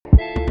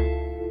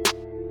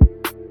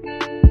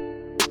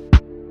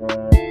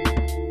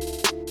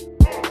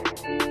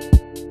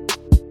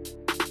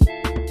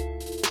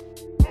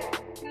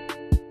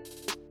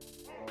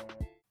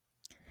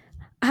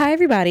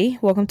everybody.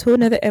 Welcome to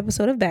another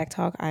episode of Back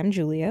Talk. I'm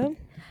Julia.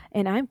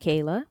 And I'm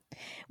Kayla.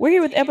 We're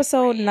here with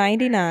episode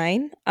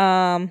 99.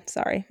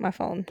 Sorry, my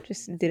phone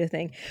just did a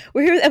thing.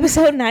 We're here with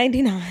episode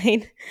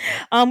 99.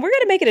 We're going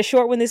to make it a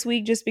short one this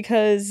week just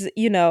because,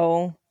 we're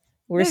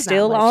There's not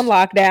still on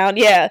much. lockdown.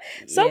 Yeah.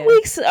 Some Yeah.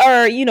 weeks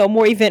are,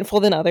 more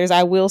eventful than others,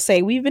 I will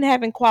say. We've been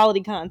having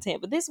quality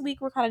content, but this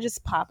week we're kind of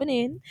just popping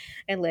in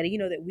and letting you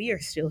know that we are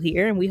still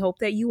here and we hope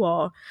that you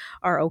all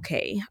are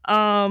okay.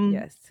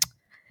 Yes.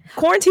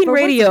 Quarantine For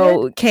what's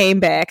Radio good, came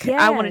back.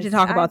 I wanted to yes.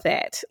 talk I about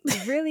that.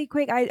 really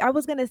quick. I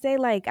was gonna say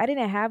like I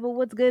didn't have a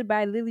what's good, but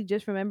I literally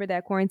just remembered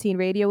that quarantine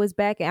radio was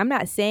back. And I'm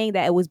not saying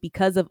that it was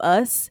because of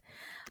us,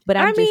 but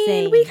I I'm just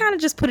mean, we saying, kind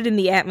of just put it in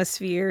the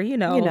atmosphere, you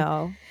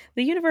know,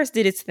 The universe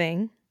did its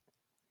thing.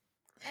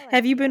 I like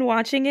Have you it. been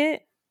watching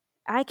it?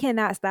 I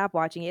cannot stop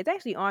watching it. It's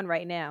actually on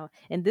right now,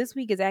 and this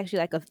week is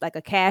actually like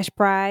a cash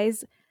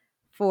prize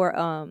for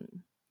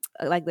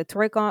like the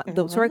twerk off.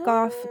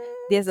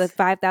 There's a What?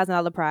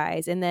 $5,000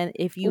 prize, and then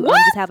if you What?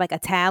 just have like a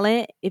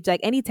talent, if like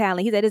any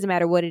talent, he said it doesn't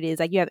matter what it is,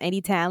 like you have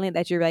any talent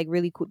that you're like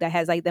really cool that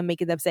has like them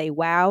making them say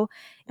wow,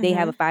 they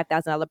have Hmm. a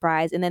 $5,000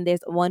 prize, and then there's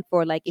one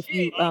for like if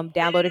you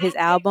downloaded his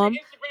album,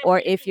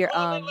 or if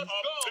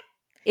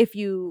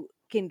you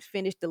can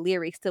finish the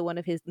lyrics to one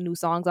of his new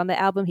songs on the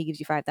album, he gives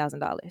you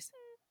 $5,000.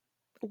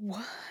 What?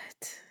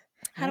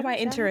 How do Yeah, I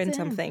shout enter out in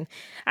to him. something?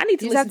 I need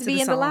to You just have listen to to the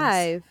be in the songs.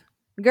 live.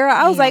 Girl,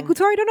 I was like, Damn.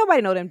 Tori, don't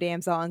nobody know them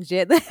damn songs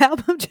yet. The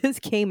album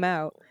just came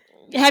out.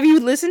 Have you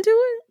listened to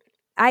it?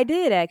 I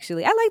did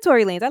actually. I like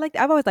Tory Lanez.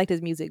 I've always liked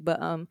his music, but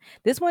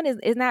this one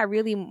is not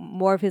really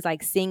more of his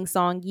like sing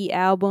songy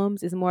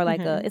albums. It's more like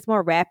Hmm. it's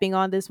more rapping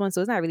on this one,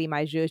 so it's not really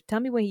my judge.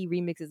 Tell me when he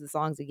remixes the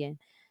songs again.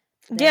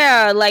 Then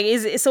Yeah, like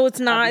is it, so I'll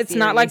be it's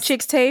not like serious.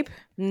 Chicks Tape?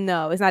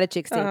 No, it's not a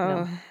chicks tape. Oh,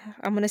 No.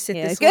 I'm going to sit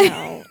Yeah, this it's one good.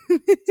 out.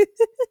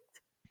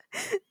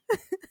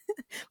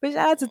 But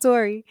shout out to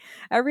Tory.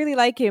 I really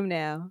like him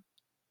now.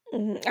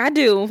 I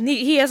do.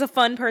 He has a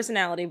fun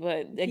personality,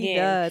 but He again,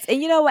 does.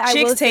 And you know what I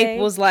Chicks will Tape say?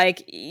 was like,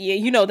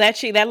 that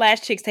chick, that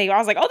last Chicks Tape. I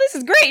was like, oh, this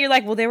is great. You're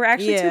like, well, there were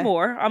actually two Yeah.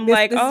 more. I'm This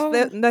like, this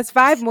is oh, that's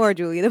five more,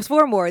 Julie. There's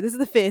four more. This is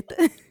the fifth.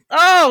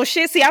 oh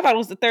shit. See, I thought it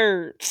was the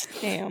third.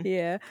 Damn.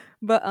 Yeah.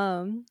 But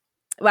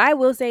what I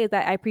will say is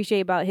that I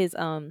appreciate about his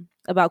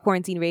about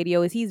quarantine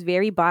radio is he's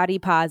very body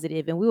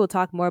positive, and we will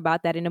talk more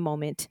about that in a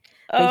moment.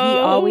 But he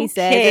always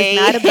says it's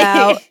not Okay.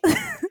 about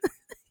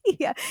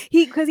yeah,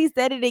 because he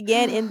said it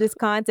again in this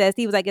contest.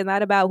 He was like, it's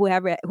not about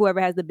whoever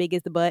has the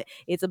biggest butt.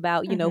 It's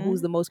about who's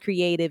Hmm. the most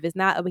creative. It's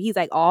not. He's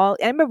like all.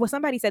 I remember when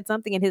somebody said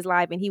something in his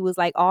live, and he was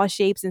like, all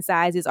shapes and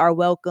sizes are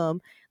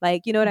welcome.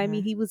 Like you know what I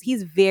mean. Hmm.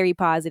 He's very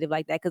positive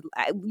like that because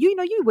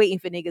you're waiting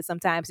for niggas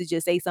sometimes to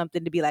just say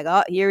something to be like,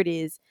 oh, here it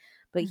is.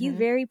 But he's Hmm.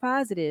 very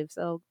positive.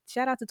 So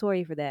shout out to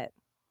Tori for that.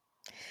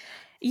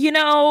 You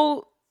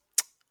know,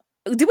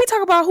 did we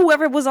talk about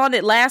whoever was on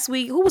it last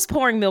week? Who was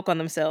pouring milk on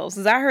themselves?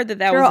 Because I heard that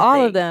Girl, was a all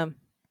of thing. them.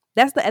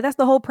 That's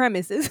the whole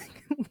premise. Is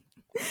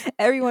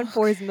everyone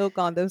pours milk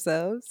on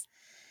themselves.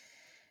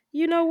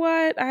 You know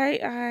what?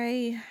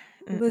 I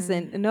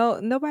Listen, mm-mm. no,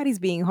 nobody's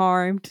being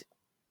harmed.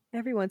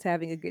 Everyone's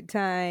having a good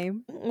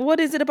time. What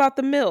is it about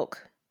the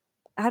milk?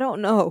 I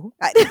don't know.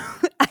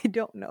 I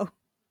don't know.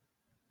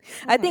 Oh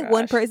I my think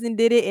one gosh. person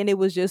did it and it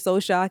was just so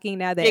shocking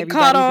now that It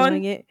caught everybody's on.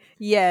 doing it.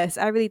 Yes,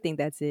 I really think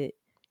that's it.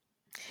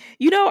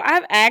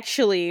 I've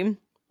actually,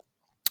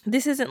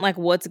 this isn't like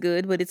what's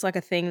good, but it's like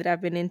a thing that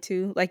I've been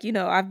into. Like,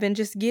 I've been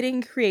just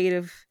getting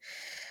creative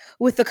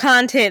with the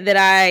content that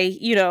I,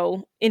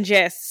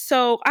 ingest.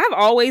 So I've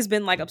always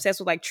been like obsessed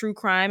with like true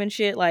crime and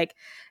shit. Like,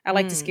 I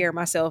like to Mm. scare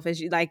myself as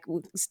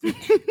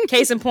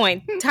case in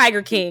point,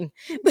 Tiger King.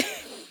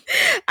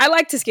 I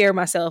like to scare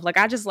myself. Like,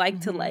 I just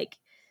like to Mhm. like,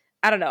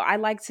 I don't know.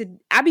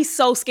 I be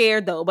so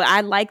scared though, but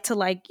I like to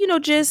like,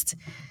 just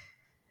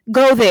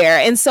go there.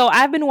 And so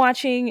I've been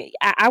watching,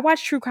 I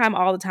watch true crime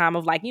all the time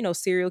of like,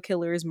 serial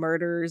killers,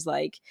 murders.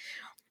 Like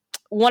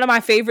one of my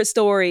favorite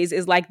stories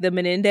is like the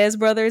Menendez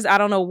brothers. I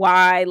don't know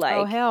why, Oh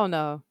like hell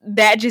no.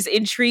 that just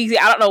intrigues me.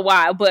 I don't know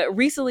why, but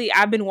recently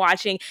I've been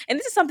watching, and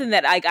this is something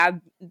that like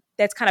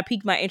that's kind of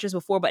piqued my interest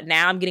before, but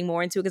now I'm getting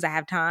more into it because I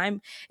have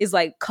time. Is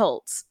like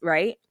cults,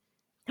 right?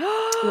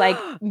 Like,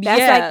 That's like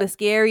yeah, the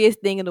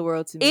scariest thing in the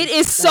world to it me.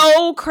 is Like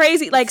so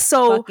crazy. Like, it's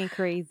so fucking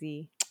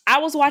crazy. I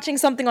was watching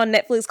something on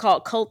Netflix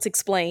called Cults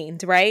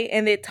Explained, right?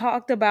 And it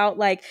talked about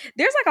like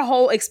there's like a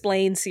whole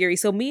explained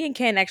series. So me and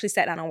Ken actually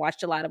sat down and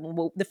watched a lot of them.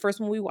 Well, the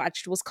first one we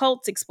watched was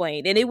Cults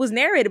Explained, and it was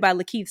narrated by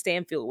Lakeith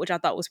Stanfield, which I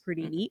thought was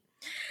pretty Mm. neat.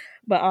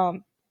 But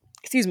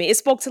excuse me, it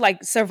spoke to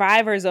like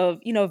survivors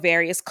of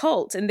various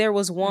cults, and there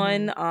was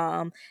one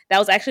Mhm. that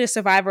was actually a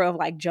survivor of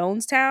like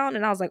Jonestown,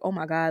 and I was like, oh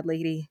my god,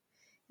 lady,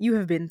 you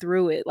have been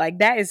through it. Like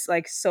that is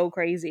like so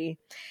crazy.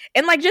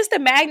 And like just the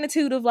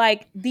magnitude of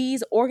like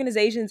these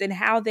organizations and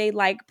how they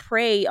like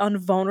prey on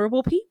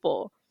vulnerable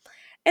people.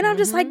 And I'm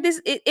just like Mhm. this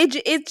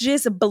it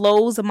just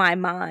blows my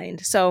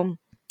mind. So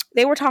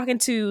they were talking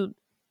to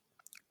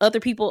other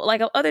people,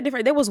 like other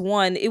different, there was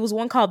one, it was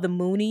one called the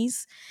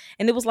Moonies,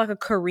 and it was like a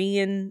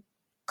Korean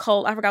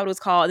cult. I forgot what it was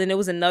called. And then there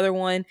was another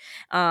one.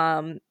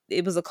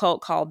 It was a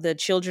cult called the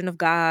Children of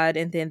God.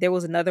 And then there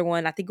was another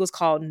one, I think it was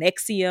called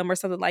Nexium or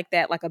something like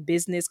that, like a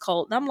business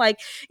cult. And I'm like,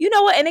 you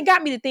know what? And it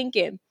got me to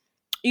thinking,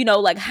 you know,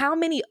 like how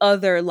many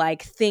other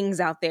like things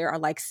out there are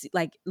like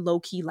low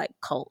key like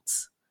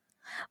cults?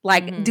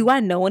 Like, do I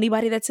know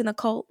anybody that's in a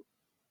cult?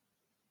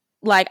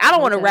 Like, I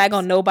don't want to rag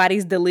on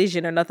nobody's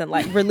religion or nothing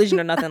like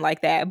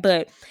like that.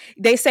 But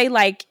they say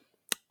like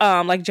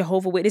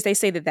Jehovah Witness, they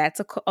say that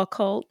that's a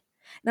cult.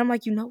 And I'm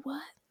like, you know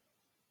what?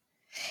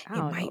 I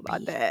don't know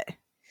about that.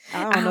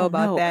 I don't know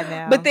about that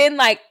now. But then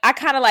like I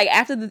kind of like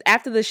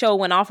after the show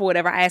went off or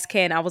whatever, I asked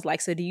Ken, I was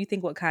like, so do you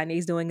think what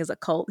Kanye's doing is a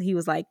cult? He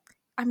was like,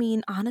 I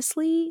mean,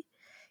 honestly,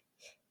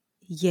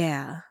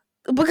 yeah.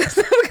 Because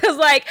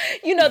like,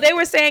 you know, they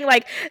were saying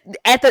like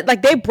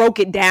they broke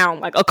it down.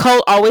 Like a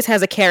cult always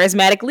has a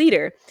charismatic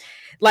leader.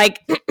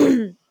 Like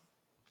you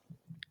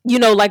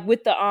know, like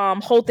with the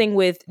whole thing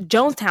with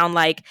Jonestown,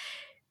 like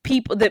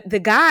people the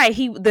guy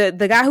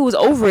who was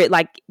over it,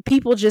 like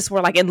people just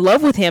were like in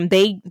love with him.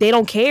 They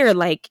don't care,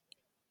 like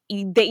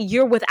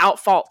you're without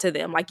fault to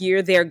them, like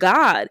you're their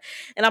god.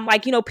 And I'm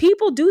like, you know,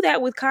 people do that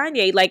with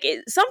Kanye. Like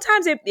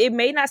sometimes it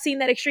may not seem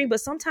that extreme, but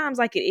sometimes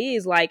like it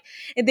is. Like,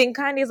 and then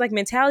Kanye's like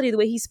mentality, the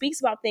way he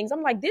speaks about things,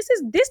 I'm like, this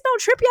don't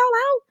trip y'all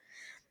out.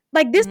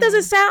 Like this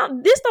don't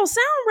sound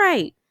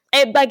right.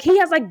 And like he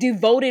has like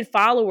devoted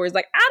followers.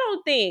 Like I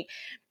don't think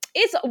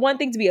it's one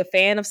thing to be a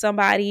fan of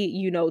somebody,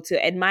 you know,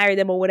 to admire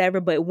them or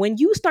whatever, but when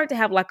you start to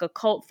have like a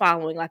cult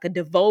following, like a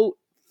devout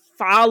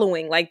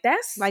following, like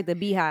that's like the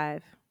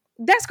Beehive.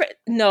 That's great.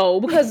 No,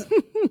 because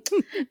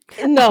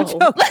no,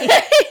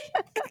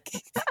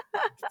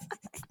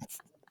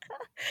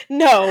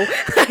 no,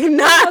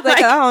 not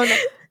like,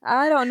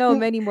 I don't know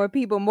many more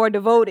people more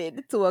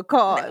devoted to a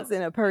cause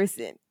than a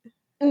person.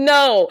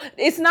 No,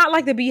 it's not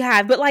like the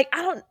Beehive, but like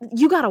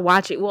you gotta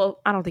watch it.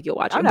 Well, I don't think you'll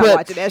watch it. I'm not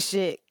watching that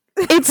shit.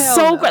 It's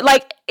so great.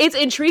 Like it's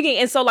intriguing,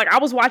 and so like I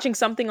was watching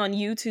something on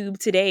YouTube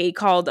today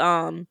called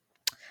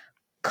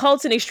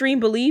Cults and Extreme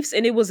Beliefs,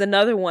 and it was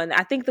another one.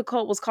 I think the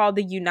cult was called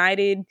the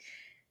United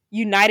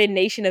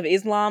Nation of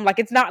Islam. Like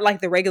it's not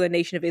like the regular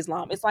Nation of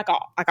Islam. It's like a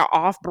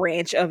off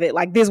branch of it.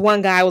 Like this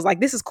one guy was like,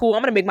 "This is cool.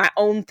 I'm gonna make my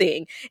own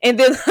thing," and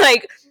then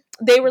like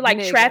they were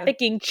like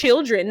trafficking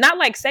children, not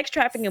like sex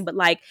trafficking, but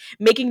like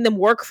making them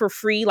work for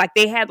free. Like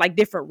they had like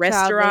different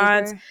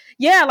restaurants.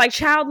 Yeah, like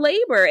child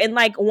labor. And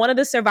like one of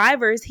the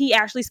survivors, he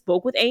actually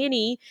spoke with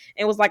A&E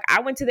and was like,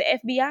 I went to the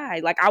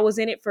FBI. Like I was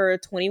in it for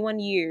 21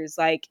 years.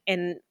 Like,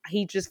 and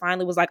he just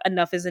finally was like,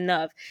 enough is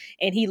enough.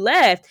 And he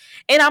left.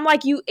 And I'm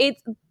like,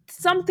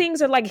 some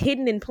things are like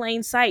hidden in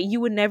plain sight. You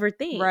would never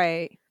think.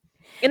 Right.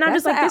 And I'm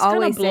just like, this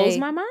kind of blows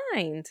my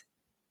mind.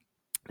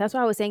 That's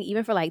why I was saying,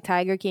 even for like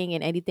Tiger King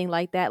and anything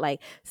like that,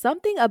 like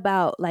something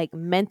about like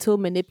mental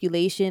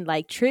manipulation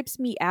like trips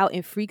me out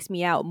and freaks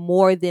me out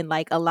more than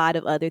like a lot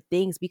of other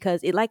things, because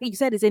it, like you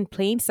said, is in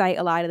plain sight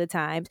a lot of the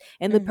times,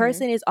 and the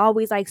person is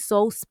always like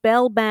so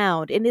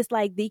spellbound, and it's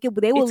like they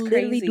will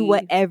literally do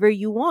whatever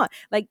you want.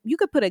 Like you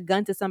could put a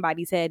gun to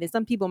somebody's head and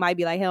some people might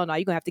be like, hell no,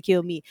 you're gonna have to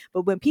kill me.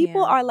 But when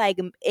people are like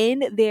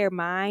in their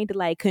mind,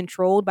 like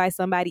controlled by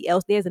somebody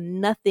else, there's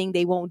nothing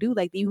they won't do.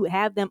 Like you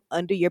have them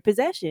under your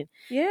possession.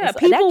 Yeah, so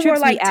people were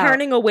like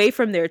turning away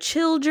from their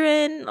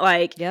children.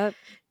 Like,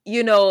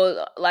 you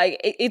know,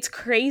 like it's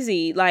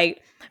crazy.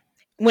 Like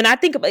when I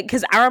think about,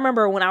 because I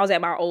remember when I was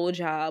at my old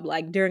job,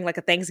 like during like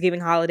a Thanksgiving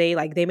holiday,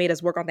 like they made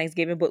us work on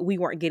Thanksgiving, but we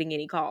weren't getting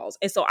any calls.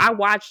 And so I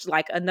watched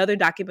like another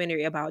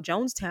documentary about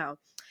Jonestown.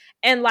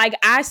 And like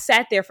I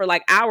sat there for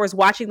like hours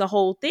watching the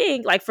whole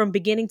thing, like from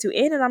beginning to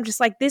end. And I'm just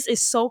like, this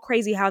is so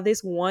crazy how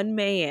this one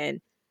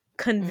man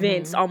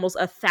convinced almost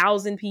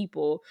 1,000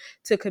 people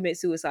to commit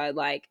suicide.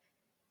 Like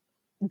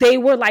they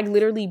were like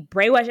literally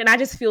brainwashed, and I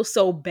just feel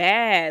so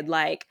bad.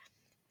 Like,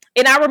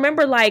 and I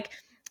remember like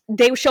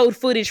they showed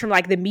footage from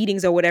like the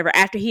meetings or whatever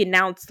after he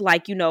announced,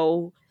 like, you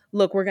know,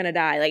 look, we're gonna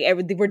die, like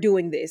we're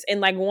doing this.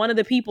 And like one of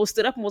the people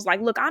stood up and was like,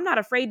 look, I'm not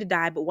afraid to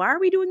die, but why are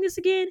we doing this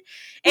again?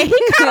 And he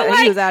kind of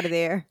like, he was out of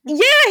there.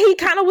 Yeah, he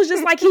kind of was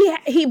just like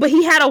but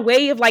he had a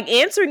way of like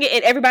answering it,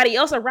 and everybody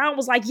else around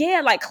was like,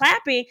 yeah, like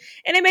clapping,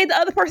 and they made the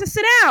other person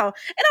sit down.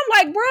 And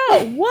I'm like,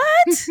 bro,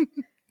 what?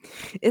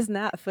 It's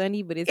not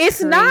funny, but it's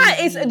crazy. Not.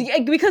 It's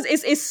because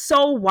it's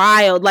so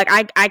wild. Like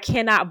I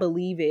cannot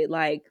believe it.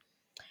 Like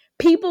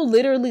people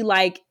literally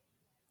like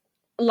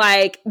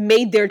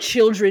made their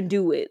children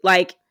do it.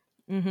 Like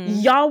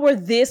y'all were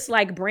this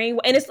like brain,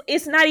 and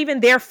it's not even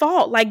their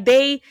fault. Like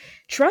they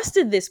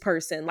trusted this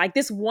person. Like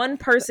this one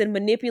person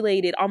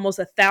manipulated almost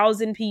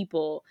 1,000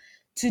 people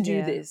to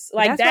do this.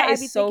 Like that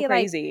is so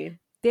crazy. Like,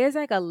 there's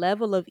like a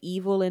level of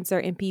evil in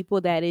certain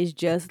people that is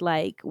just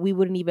like we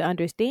wouldn't even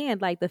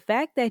understand. Like the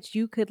fact that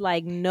you could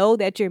like know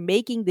that you're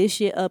making this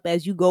shit up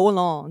as you go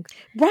along,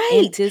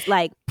 right? And just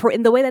like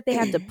in the way that they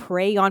have to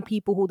prey on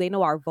people who they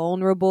know are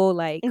vulnerable.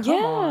 Like,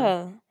 come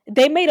on.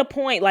 they made a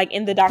point, like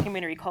in the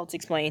documentary Cults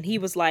Explained. He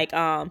was like,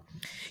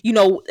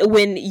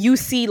 when you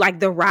see like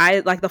the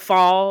rise, like the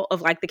fall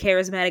of like the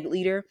charismatic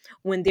leader,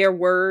 when their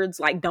words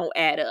like don't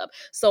add up.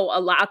 So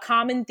a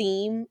common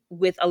theme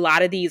with a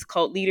lot of these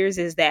cult leaders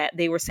is that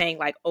they were saying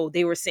like, oh,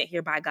 they were sent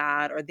here by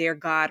God, or they're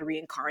God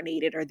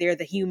reincarnated, or they're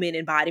the human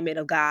embodiment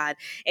of God,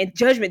 and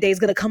Judgment Day is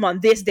gonna come on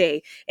this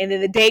day, and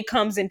then the day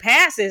comes and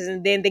passes,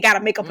 and then they got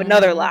to make up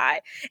another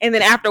lie, and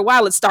then after a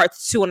while it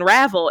starts to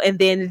unravel, and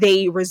then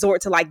they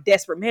resort to like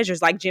desperate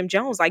measures, like Jim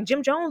Jones. Like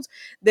Jim Jones,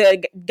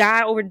 the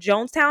guy over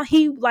Jonestown,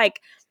 he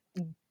like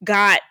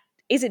got,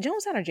 is it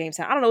Jonestown or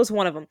Jamestown? I don't know, it's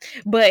one of them,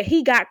 but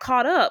he got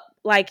caught up,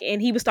 like,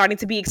 and he was starting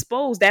to be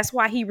exposed. That's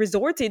why he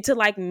resorted to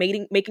like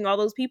making all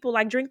those people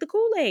like drink the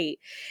Kool-Aid.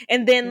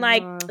 And then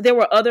like there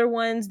were other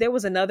ones. There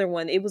was another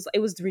one. It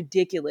was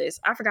ridiculous.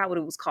 I forgot what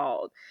it was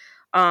called.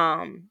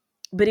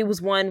 But it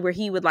was one where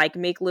he would like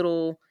make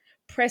little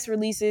press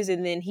releases,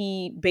 and then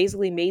he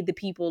basically made the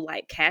people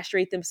like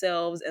castrate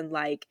themselves and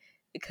like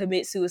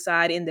commit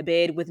suicide in the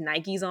bed with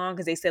Nikes on,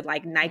 because they said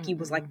like Nike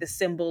was like the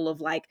symbol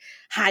of like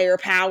higher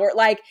power,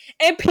 like,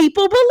 and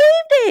people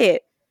believed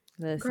it.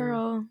 Listen.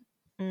 Girl,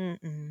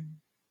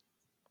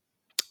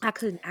 I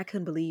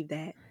couldn't believe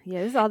that.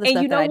 Yeah, this is all the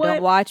stuff that I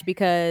don't watch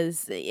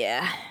because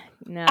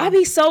no. I'd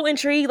be so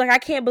intrigued. Like, I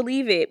can't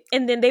believe it.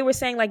 And then they were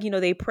saying, like,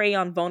 they prey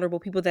on vulnerable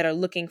people that are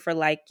looking for,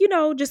 like,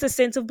 just a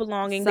sense of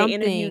belonging.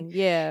 Something,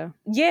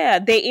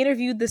 they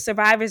interviewed the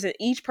survivors, and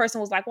each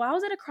person was like, well, I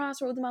was at a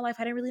crossroads in my life.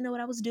 I didn't really know what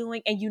I was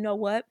doing. And you know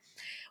what?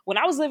 When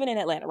I was living in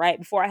Atlanta, right,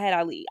 before I had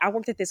Ali, I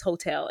worked at this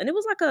hotel, and it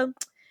was like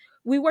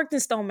we worked in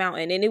Stone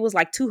Mountain, and it was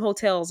like two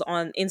hotels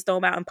in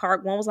Stone Mountain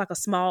Park. One was like a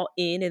small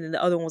inn, and then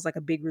the other one was like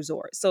a big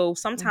resort. So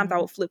sometimes I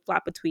would flip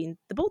flop between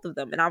the both of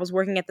them. And I was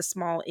working at the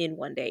small inn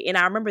one day, and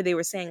I remember they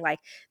were saying like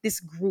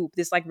this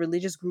like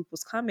religious group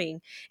was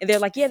coming, and they're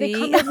like, yeah, they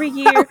come every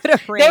year.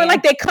 They were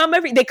like, they come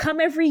every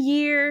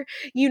year.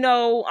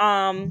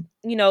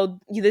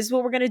 This is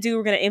what we're gonna do.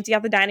 We're gonna empty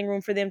out the dining room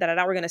for them.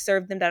 We're gonna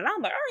serve them. I'm like,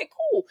 all right,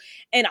 cool.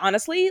 And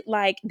honestly,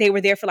 like, they were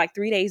there for like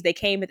 3 days. They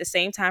came at the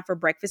same time for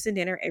breakfast and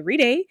dinner every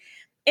day.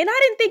 And I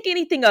didn't think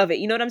anything of it.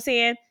 You know what I'm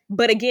saying?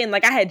 But again,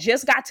 like, I had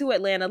just got to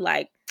Atlanta.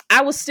 Like,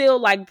 I was still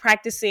like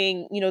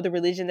practicing, the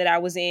religion that I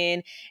was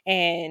in.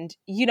 And,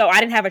 I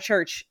didn't have a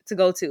church to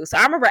go to. So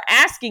I remember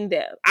asking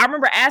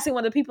one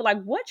of the people,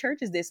 like, what church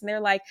is this? And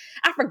they're like,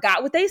 I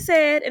forgot what they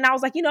said. And I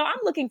was like, I'm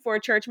looking for a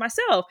church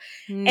myself.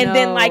 No. And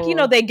then like,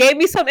 they gave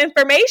me some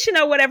information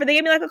or whatever. They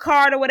gave me like a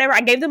card or whatever.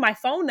 I gave them my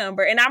phone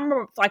number. And I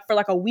remember like for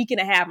like a week and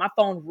a half, my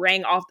phone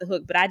rang off the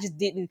hook, but I just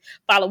didn't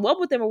follow up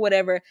with them or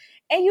whatever.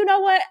 And you know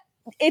what?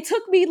 It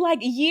took me like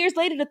years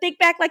later to think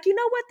back, like, you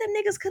know what? Them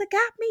niggas could have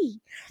got me.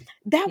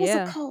 That was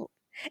a cult.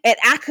 And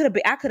I could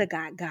have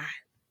got God.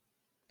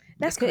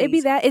 That's crazy. It'd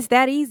be that, it's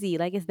that easy.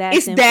 Like, it's that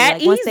simple.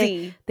 That like,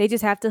 easy. They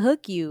just have to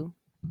hook you.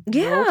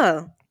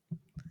 Yeah.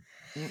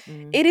 Nope.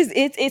 It is.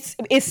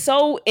 It's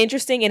so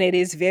interesting, and it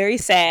is very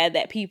sad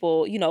that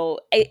people,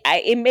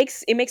 it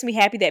makes me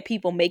happy that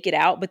people make it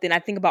out. But then I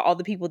think about all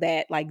the people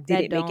that like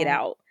didn't make it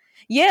out.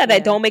 Yeah,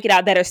 that don't make it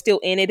out, that are still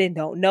in it and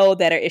don't know,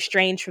 that are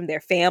estranged from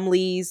their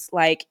families.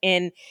 Like,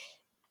 and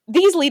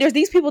these leaders,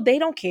 these people, they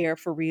don't care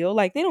for real.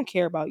 Like, they don't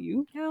care about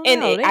you.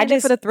 And I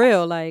just for the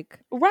thrill, like,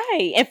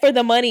 right, and for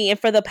the money and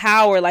for the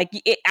power. Like,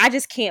 I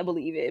just can't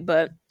believe it.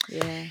 But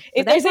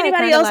if there's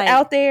anybody else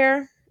out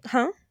there,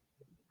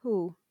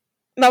 who?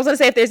 I was gonna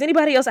say, if there's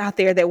anybody else out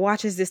there that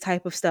watches this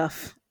type of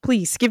stuff,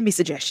 please give me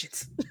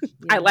suggestions.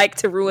 I like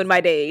to ruin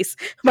my days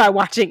by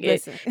watching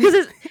it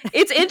because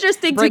it's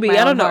interesting to me.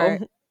 I don't know.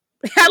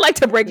 I like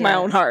to break my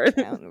own heart.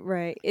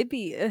 Right.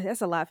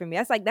 That's a lot for me.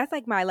 That's like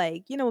my,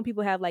 like, when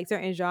people have like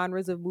certain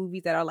genres of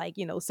movies that are like,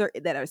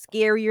 certain that are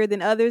scarier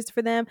than others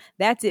for them.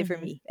 That's it for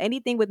me.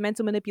 Anything with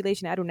mental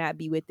manipulation, I do not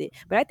be with it.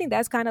 But I think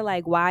that's kind of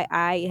like why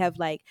I have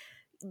like,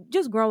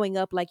 just growing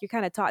up, like, you're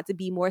kind of taught to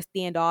be more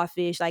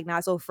standoffish, like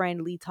not so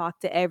friendly,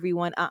 talk to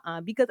everyone,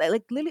 because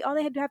like literally all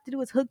they have to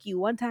do is hook you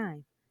one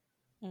time.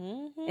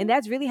 And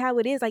that's really how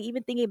it is. Like,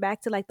 even thinking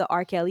back to like the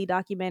R. Kelly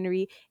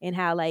documentary and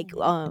how like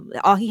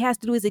all he has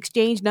to do is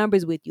exchange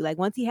numbers with you. Like,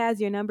 once he has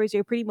your numbers,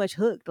 you're pretty much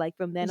hooked, like,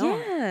 from then on.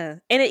 Yeah.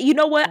 And you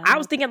know what? I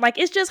was thinking like,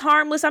 it's just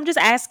harmless. I'm just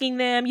asking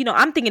them.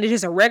 I'm thinking it's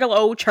just a regular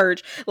old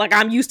church like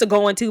I'm used to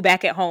going to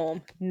back at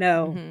home.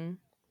 No.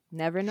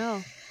 Never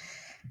know.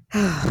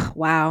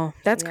 Wow,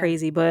 that's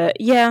crazy.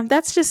 But yeah,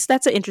 that's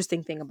an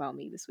interesting thing about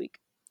me this week.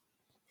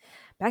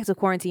 Back to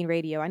quarantine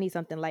radio. I need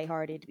something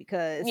lighthearted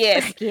because you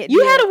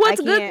had a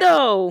What's Good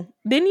though,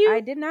 didn't you? I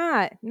did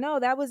not. No,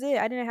 that was it.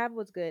 I didn't have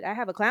What's Good. I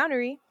have a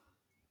clownery.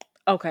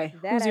 Okay,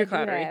 who's your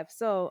clownery?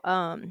 So,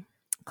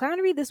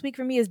 clownery this week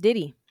for me is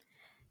Diddy.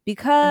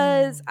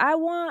 Because I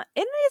want,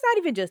 and it's not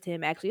even just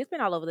him, actually. It's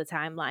been all over the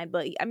timeline,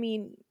 but I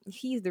mean,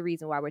 he's the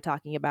reason why we're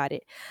talking about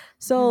it.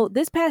 So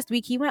this past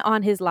week, he went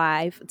on his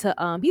live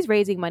to, he's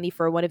raising money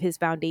for one of his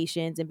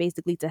foundations and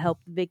basically to help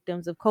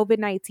victims of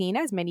COVID-19,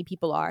 as many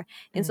people are.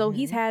 And so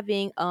he's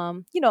having,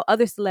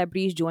 other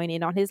celebrities join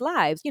in on his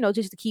lives,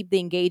 just to keep the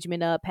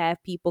engagement up,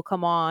 have people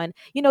come on,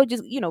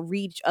 just,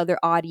 reach other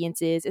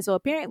audiences. And so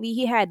apparently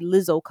he had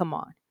Lizzo come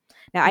on.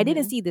 Now, I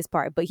didn't see this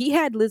part, but he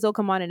had Lizzo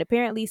come on, and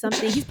apparently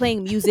something, he's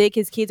playing music,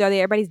 his kids are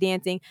there, everybody's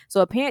dancing.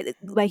 So apparently,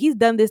 like, he's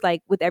done this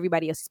like with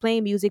everybody else. He's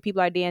playing music,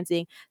 people are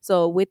dancing.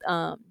 So with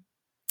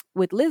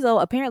Lizzo,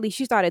 apparently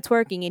she started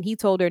twerking, and he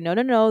told her, no,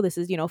 no, no, this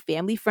is,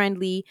 family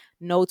friendly,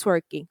 no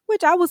twerking,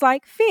 which I was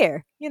like,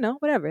 fair,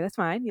 whatever, that's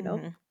fine,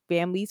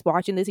 families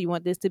watching this, you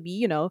want this to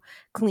be,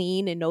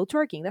 clean and no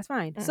twerking, that's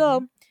fine.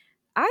 So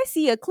I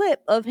see a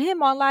clip of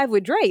him on live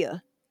with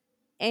Drea,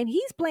 and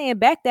he's playing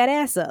Back That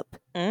Ass Up.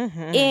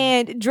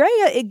 And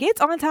Drea, it gets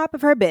on top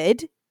of her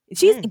bed.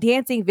 She's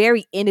dancing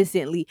very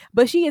innocently,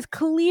 but she is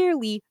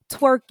clearly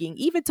twerking,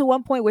 even to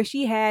one point where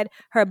she had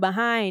her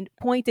behind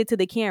pointed to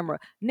the camera.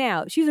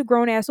 Now, she's a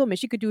grown-ass woman.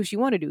 She could do what she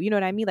want to do. You know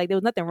what I mean? Like, there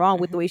was nothing wrong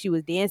with the way she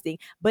was dancing.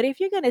 But if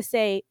you're going to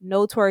say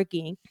no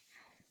twerking,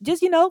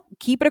 just,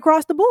 keep it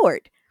across the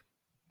board.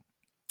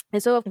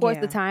 And so, of course,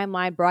 the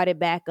timeline brought it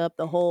back up.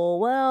 The whole,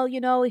 well,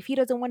 if he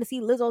doesn't want to see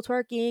Lizzo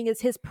twerking,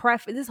 it's his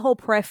preference. This whole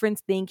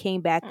preference thing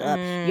came back up.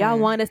 Y'all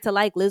want us to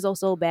like Lizzo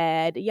so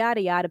bad, yada,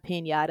 yada,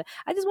 pin, yada.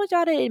 I just want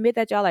y'all to admit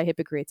that y'all are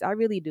hypocrites. I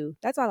really do.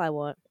 That's all I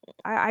want.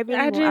 I would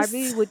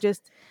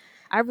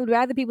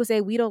rather people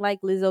say we don't like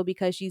Lizzo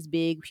because she's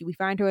big. We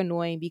find her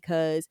annoying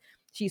because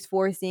she's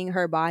forcing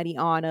her body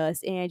on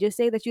us, and just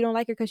say that you don't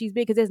like her because she's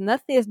big, because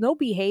there's no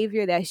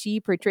behavior that she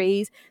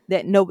portrays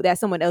that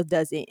someone else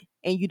doesn't,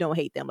 and you don't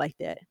hate them like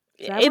that.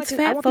 So it's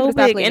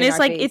fatphobic, and it's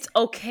like, it's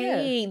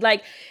okay.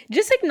 Like,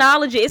 just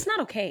acknowledge it. It's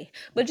not okay,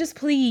 but just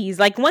please,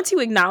 like, once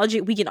you acknowledge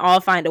it, we can all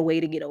find a way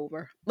to get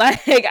over.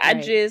 Like,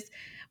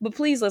 but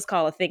please, let's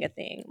call a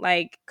thing.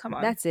 Like, come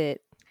on. That's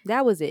it.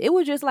 That was it. It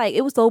was just like,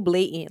 it was so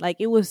blatant. Like,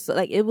 it was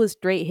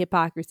straight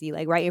hypocrisy,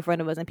 like right in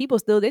front of us. And people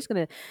still, they're just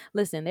gonna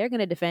listen. They're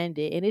gonna defend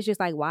it, and it's just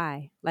like,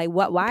 why? Like,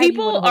 what? Why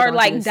people are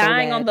like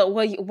dying on the?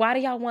 Well, why do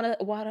y'all want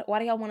to? Why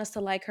do y'all want us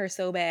to like her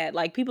so bad?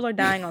 Like, people are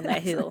dying on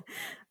that hill.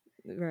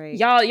 Right.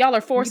 Y'all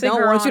are forcing her. We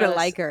don't want you to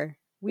like her.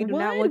 We do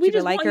not want you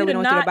to like her. We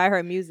don't want you to buy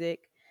her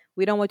music.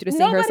 We don't want you to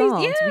sing her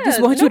songs. We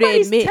just want you to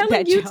admit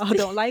that y'all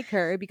don't like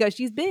her because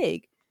she's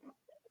big.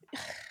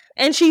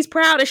 And she's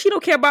proud, and she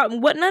don't care about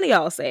what none of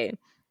y'all say.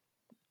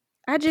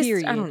 I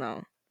don't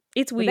know.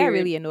 It's weird. But that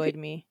really annoyed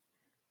me.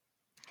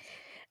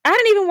 I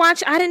didn't even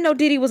watch. I didn't know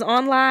Diddy was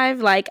on live.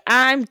 Like,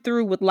 I'm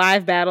through with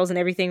live battles and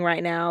everything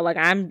right now. Like,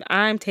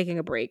 I'm taking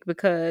a break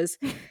because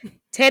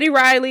Teddy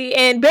Riley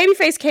and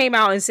Babyface came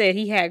out and said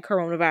he had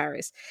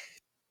coronavirus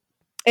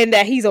and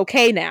that he's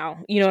okay now.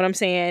 You know what I'm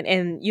saying?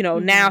 And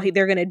now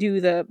they're gonna do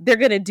the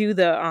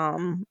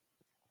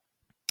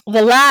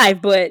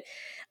live, but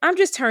I'm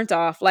just turned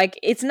off. Like,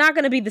 it's not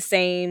gonna be the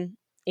same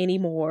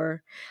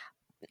anymore.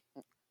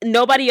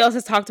 Nobody else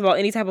has talked about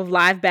any type of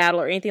live battle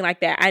or anything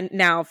like that.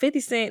 Now 50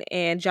 Cent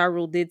and Ja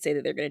Rule did say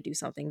that they're going to do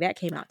something. That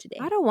came out today.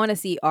 I don't want to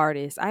see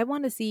artists. I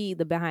want to see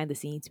the behind the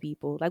scenes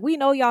people. Like, we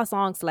know y'all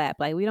songs slap.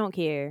 Like, we don't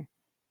care.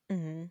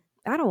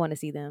 I don't want to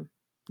see them.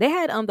 They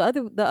had what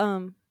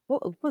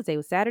was it? It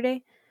was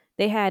Saturday.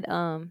 They had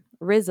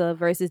RZA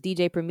versus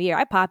DJ Premier.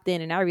 I popped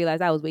in and I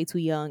realized I was way too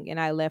young, and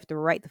I left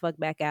right the fuck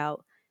back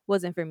out.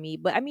 Wasn't for me.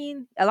 But I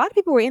mean, a lot of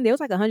people were in there. It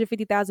was like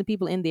 150,000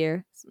 people in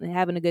there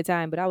having a good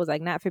time. But I was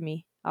like, not for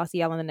me. I'll see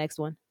y'all on the next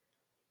one.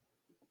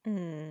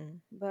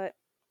 But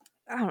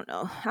I don't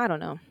know.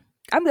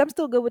 I'm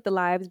still good with the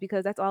lives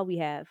because that's all we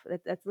have.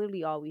 That's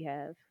literally all we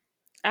have.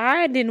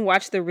 I didn't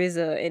watch the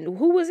RZA and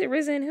who was it?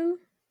 RZA and who?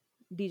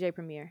 DJ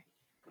Premier.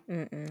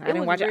 I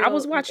didn't watch it. I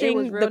was watching. It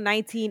was real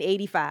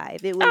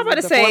 1985. It was. I was about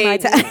to say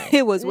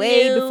it was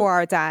way before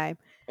our time.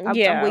 I'm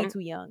way too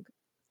young.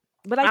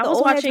 But like, the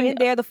old heads were in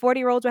there, the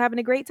 40-year-olds were having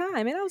a great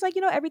time, and I was like,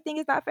 everything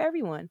is not for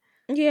everyone.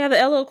 Yeah,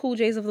 the LL Cool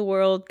J's of the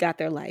world got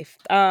their life.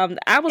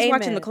 I was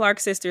watching the Clark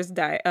sisters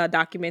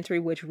documentary,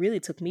 which really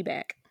took me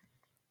back.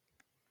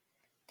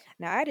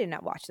 Now, I did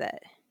not watch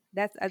that.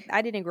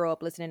 I didn't grow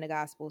up listening to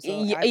gospel, so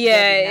it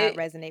did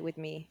not resonate with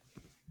me.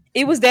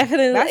 It was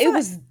definitely.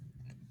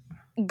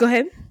 Go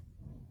ahead.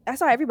 I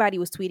saw everybody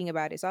was tweeting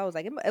about it, so I was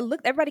like,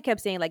 everybody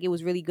kept saying like it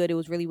was really good, it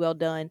was really well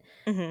done.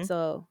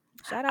 So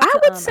shout out.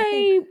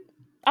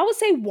 I would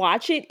say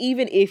watch it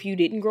even if you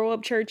didn't grow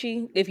up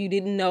churchy, if you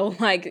didn't know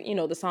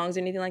the songs or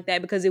anything like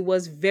that, because it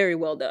was very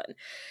well done.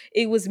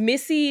 It was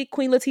Missy,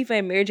 Queen Latifah,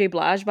 and Mary J.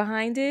 Blige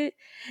behind it.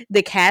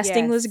 The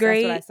casting was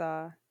great. That's what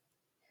I saw.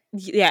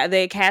 Yeah,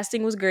 the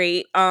casting was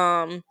great.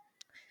 Now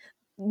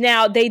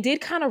they did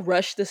kind of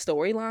rush the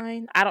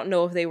storyline. I don't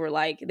know if they were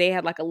they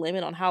had a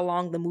limit on how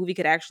long the movie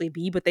could actually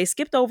be, but they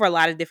skipped over a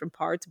lot of different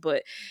parts.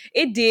 But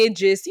it did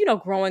just,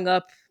 growing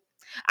up.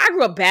 I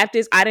grew up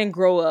Baptist. I didn't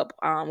grow up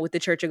with the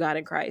Church of God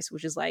in Christ,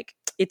 which is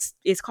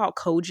it's called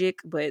COGIC,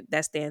 but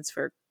that stands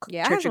for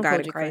Church of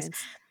God in Christ.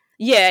 Friends.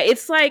 Yeah,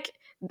 it's I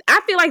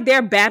feel like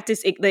they're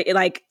Baptist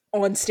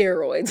on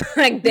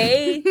steroids.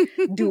 They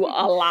do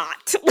a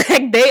lot.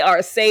 They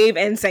are saved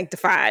and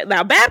sanctified.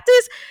 Now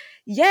Baptist,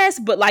 yes,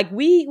 but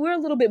we're a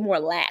little bit more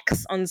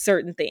lax on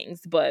certain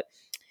things, but.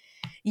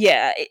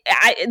 Yeah,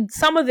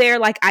 some of their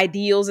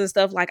ideals and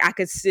stuff, I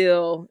could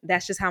still,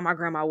 that's just how my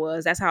grandma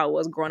was. That's how it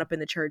was growing up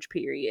in the church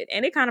period.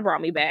 And it kind of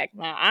brought me back.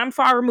 Now, I'm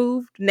far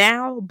removed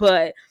now,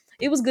 but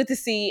it was good to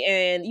see.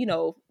 And,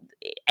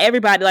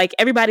 everybody, like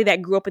everybody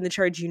that grew up in the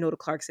church, you know, the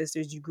Clark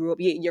sisters, you grew up,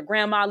 your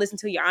grandma listened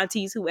to, your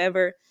aunties,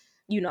 whoever,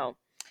 you know.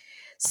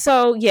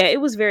 So yeah,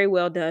 it was very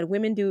well done.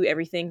 Women do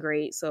everything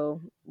great. So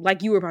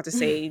like you were about to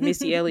say,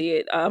 Missy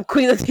Elliott,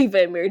 Queen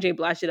Latifah, and Mary J.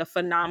 Blige did a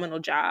phenomenal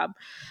job.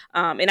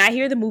 And I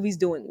hear the movie's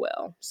doing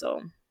well. So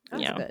you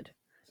That's know, good.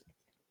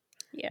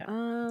 yeah,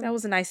 that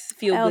was a nice What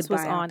feel good else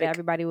was on that biopic.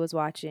 everybody was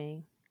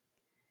watching?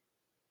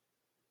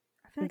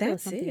 I feel like there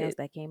was That's something else it.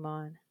 that came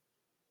on.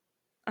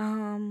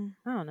 Um,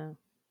 I don't know.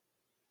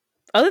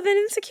 other than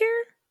Insecure,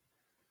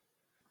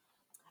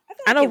 I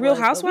feel I like know it Real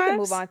was, but we can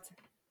move Housewives. on.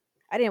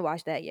 I didn't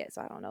watch that yet,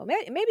 so I don't know.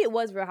 Maybe it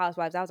was Real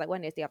Housewives. I was like,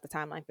 when did they stay off the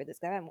timeline for this?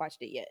 'Cause I haven't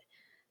watched it yet.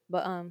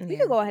 But we Yeah.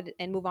 could go ahead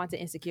and move on to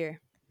Insecure.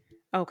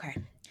 Okay.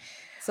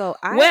 So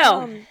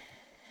Well.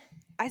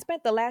 I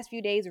spent the last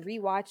few days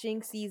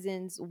rewatching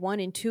seasons 1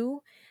 and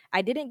 2.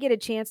 I didn't get a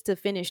chance to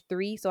finish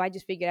 3, so I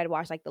just figured I'd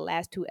watch like the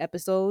last 2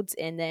 episodes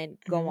and then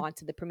go Mhm. on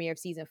to the premiere of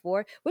season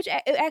 4, which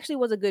it actually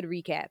was a good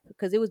recap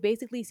because it was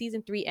basically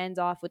season 3 ends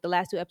off with the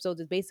last 2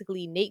 episodes is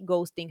basically Nate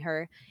ghosting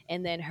her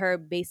and then her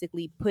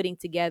basically putting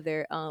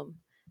together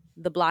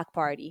the block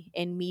party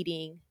and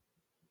meeting,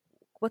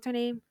 what's her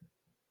name?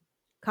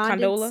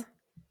 Condence? Condola.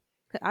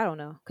 I don't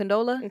know.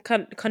 Condola?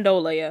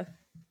 Condola. Yeah.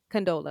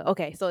 Condola.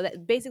 Okay, so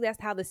that basically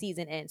that's how the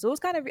season ends. So it was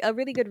kind of a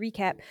really good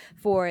recap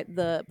for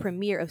the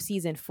premiere of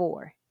season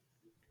 4.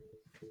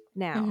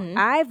 Now, Mhm.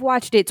 I've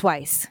watched it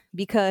twice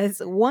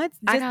because once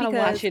I just gotta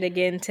watch because it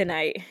again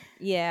tonight.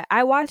 yeah,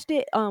 I watched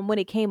it when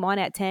it came on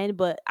at 10,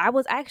 but I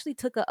actually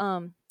took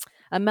a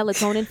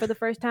melatonin for the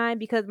first time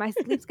because my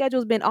sleep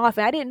schedule's been off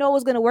and I didn't know it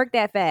was going to work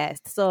that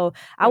fast. So,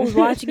 I was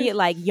watching it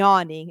like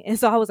yawning. And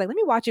so I was like, let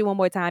me watch it one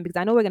more time because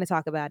I know we're going to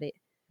talk about it.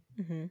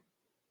 Mhm.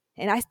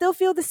 And I still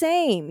feel the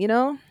same, you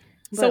know?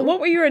 So, But what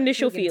were your we'll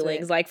initial get into it.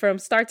 feelings like from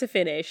start to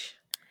finish?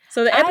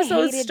 So the I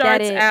episode hated that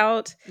starts it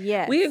out.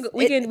 yes.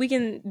 We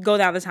can go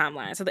down the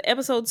timeline. So the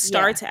episode Yeah.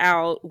 starts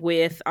out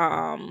with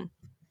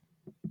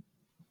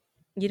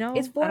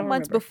It's I 4 don't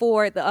months remember.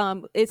 before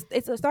the it's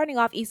starting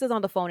off. Issa's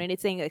on the phone and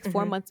it's saying it's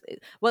 4 Mhm. months.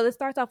 Well, it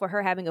starts off with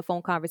her having a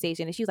phone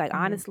conversation and she's like, Mhm.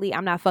 honestly,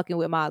 I'm not fucking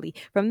with Molly.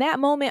 From that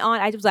moment on,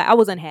 I just was like, I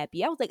was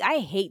unhappy. I was like, I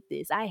hate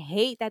this. I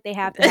hate that they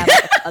have to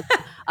have like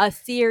a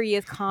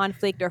serious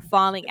conflict or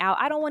falling out.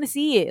 I don't want to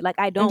see it. Like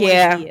I don't want to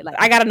Yeah, see it. Like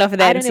I got enough of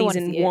I that in didn't want to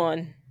season see it.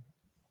 1.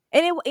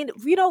 And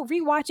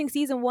rewatching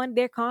season 1,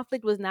 their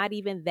conflict was not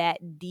even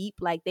that deep.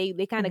 Like they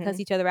kind of Mhm.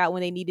 cussed each other out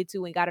when they needed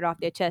to and got it off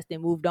their chest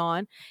and moved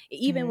on.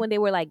 Even Mhm. when they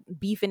were like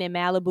beefing in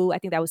Malibu, I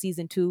think that was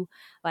season 2.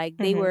 Like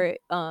they Mhm.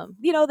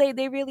 were,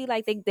 they really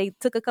like they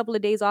took a couple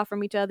of days off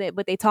from each other,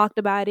 but they talked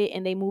about it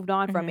and they moved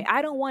on from it. Mhm.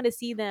 I don't want to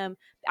see them.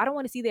 I don't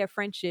want to see their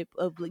friendship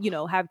of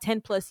have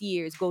 10+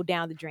 years go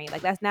down the drain.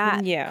 Like that's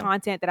not Yeah.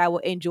 content that I will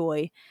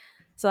enjoy.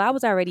 So I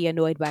was already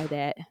annoyed by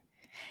that.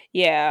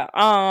 Yeah.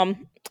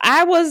 I'm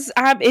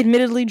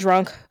admittedly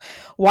drunk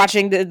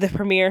watching the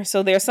premiere.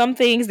 So there's some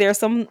things, there's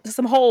some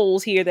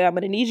holes here that I'm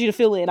gonna need you to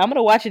fill in. I'm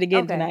gonna watch it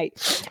again Okay.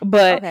 tonight.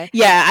 But Okay.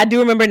 yeah, I do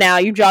remember now.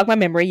 You jogged my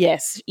memory.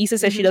 Yes. Issa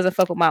says she Mm-hmm. doesn't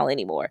fuck with Molly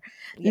anymore.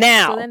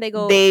 Yes. So Now then they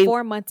go they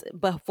 4 months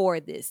before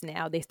this.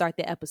 Now they start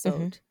the Mhm.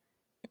 episode.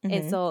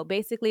 And Mhm. so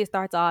basically it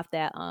starts off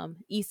that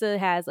Issa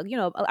has, I'm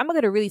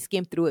going to really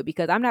skim through it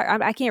because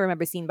I can't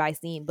remember scene by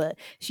scene, but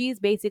she's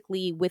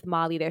basically with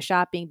Molly. They're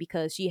shopping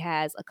because she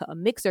has a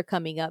mixer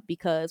coming up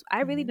because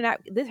I really do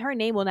not, her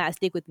name will not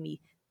stick with me.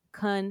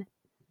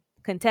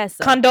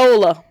 Contessa.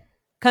 Condola.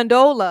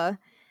 Condola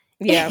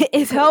Yeah.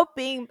 is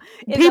helping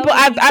People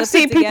I've Issa put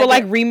seen people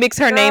like together. remix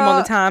her name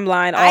on the Girl,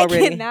 timeline I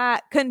already.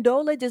 cannot.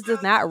 Condola just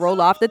does not roll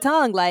off the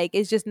tongue. Like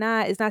it's just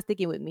not. It's not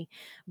sticking with me.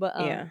 But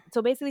Yeah.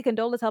 so basically,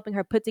 Condola's helping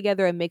her put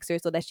together a mixer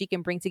so that she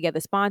can bring together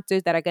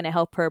sponsors that are going to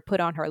help her put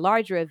on her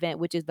larger event,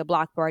 which is the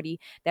block party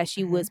that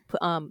she was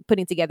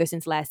putting together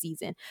since last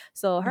season.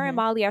 So her and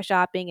Molly are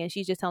shopping, and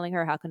she's just telling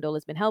her how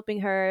Condola's been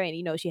helping her,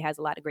 and she has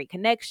a lot of great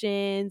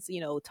connections.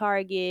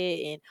 Target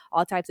and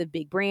all types of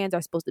big brands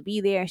are supposed to be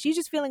there, and she's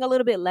just feeling a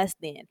little bit less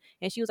than.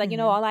 And she was like,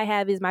 all I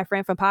have is my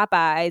friend from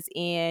Popeyes.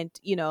 And,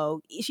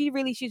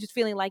 she's just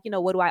feeling like,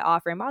 what do I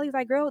offer? And Molly's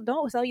like, girl,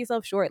 don't sell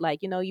yourself short. Like,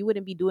 you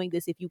wouldn't be doing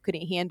this if you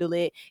couldn't handle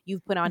it.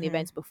 You've put on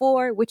events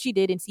before, which she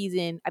did in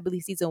season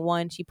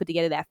 1. She put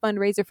together that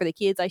fundraiser for the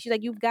kids. Like, she's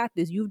like, you've got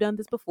this. You've done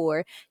this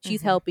before.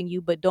 She's helping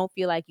you, but don't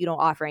feel like you don't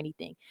offer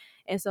anything.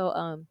 And so,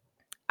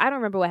 I don't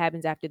remember what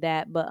happens after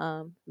that, but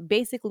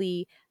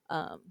basically,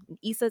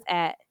 Issa's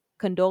at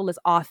Condola's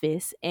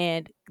office,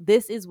 and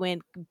this is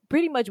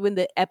pretty much when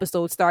the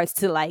episode starts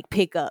to like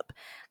pick up.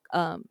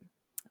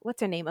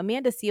 What's her name?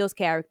 Amanda Seal's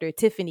character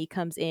Tiffany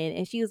comes in,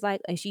 and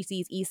she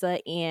sees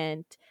Issa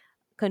and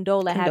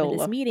Condola having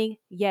this meeting.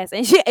 Yes,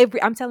 and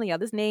I'm telling y'all,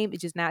 this name is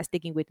just not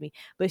sticking with me.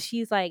 But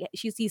she's like,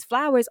 she sees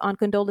flowers on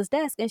Condola's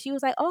desk, and she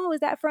was like, "Oh, is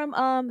that from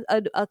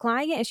a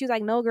client?" And she was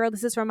like, "No, girl,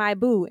 this is from my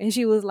boo." And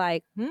she was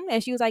like,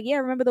 And she was like, "Yeah,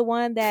 remember the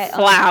one that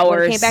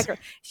flowers came back?"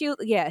 She was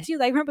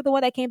like, "Remember the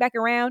one that came back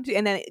around?"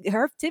 And then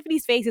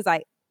Tiffany's face is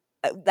like,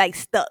 like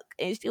stuck.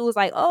 And she was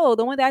like, oh,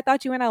 the one that I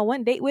thought you went on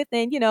one date with,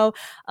 and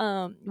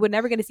we're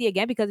never gonna see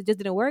again because it just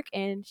didn't work.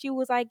 And she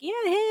was like, yeah,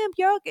 him,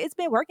 yo, it's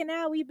been working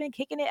out. We've been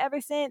kicking it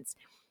ever since.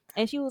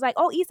 And she was like,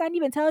 oh, Issa, I didn't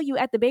even tell you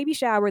at the baby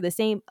shower, the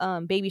same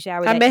baby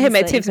shower I that met him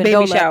Issa at Tiff's and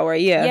baby Condola. shower.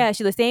 Yeah. Yeah,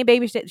 she the same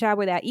baby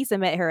shower that Issa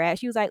met her at.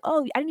 She was like,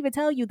 oh, I didn't even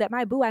tell you that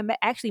my boo,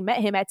 actually met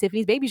him at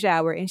Tiffany's baby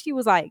shower. And she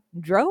was like,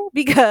 Dro?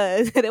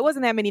 Because there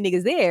wasn't that many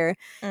niggas there.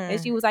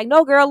 And she was like,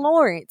 no, girl,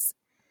 Lawrence.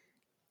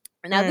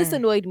 Now, this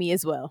annoyed me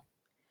as well.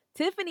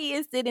 Tiffany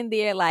is sitting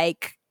there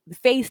like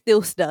face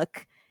still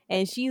stuck.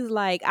 And she's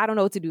like, I don't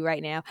know what to do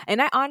right now.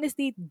 And I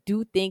honestly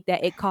do think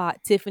that it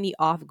caught Tiffany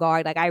off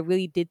guard. Like, I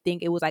really did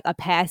think it was like a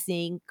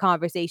passing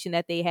conversation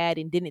that they had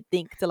and didn't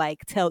think to like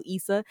tell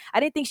Issa. I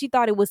didn't think she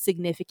thought it was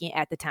significant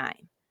at the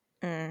time.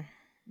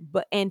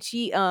 But and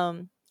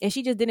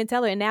she just didn't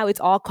tell her, and now it's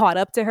all caught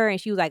up to her, and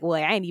she was like, well,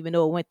 I didn't even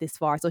know it went this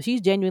far. So she's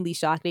genuinely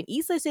shocked. And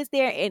Issa sits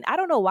there, and I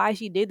don't know why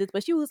she did this,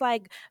 but she was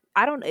like,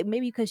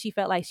 maybe because she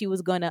felt like she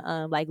was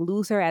gonna like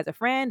lose her as a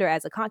friend or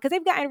as a because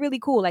they've gotten really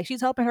cool. Like,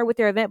 she's helping her with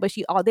their event, but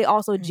they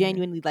also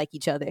genuinely like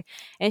each other.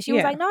 And she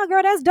was like, no,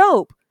 girl, that's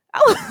dope. I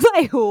was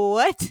like,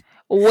 what?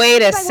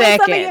 Wait a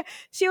second.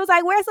 She was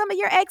like, where's some of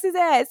your exes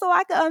at? So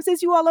I could,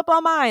 since you all up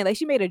on mine. Like,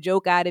 she made a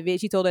joke out of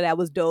it. She told her that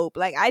was dope.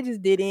 Like, I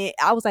just didn't.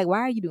 I was like, why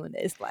are you doing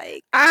this?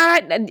 Like,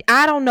 I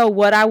don't know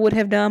what I would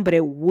have done, but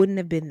it wouldn't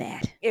have been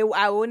that.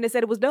 I wouldn't have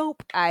said it was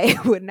dope. I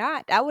would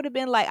not. I would have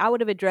been like, I would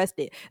have addressed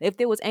it. If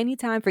there was any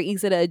time for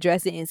Issa to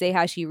address it and say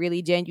how she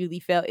really genuinely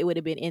felt, it would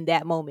have been in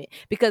that moment.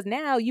 Because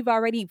now you've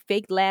already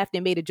faked laughed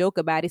and made a joke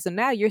about it. So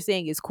now you're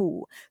saying it's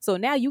cool. So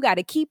now you got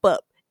to keep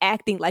up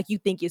acting like you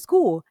think it's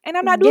cool. And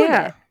I'm not doing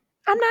that.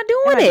 I'm not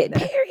doing it,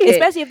 period.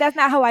 Especially if that's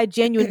not how I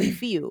genuinely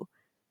feel.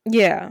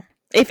 Yeah.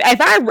 If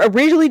I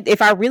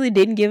really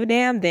didn't give a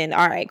damn, then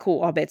all right,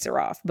 cool, all bets are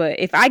off. But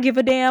if I give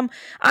a damn,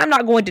 I'm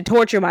not going to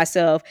torture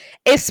myself,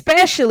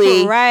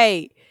 especially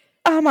right.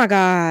 Oh my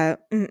God.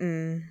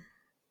 I'm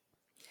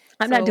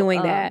not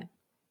doing that.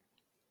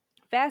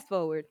 Fast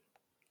forward.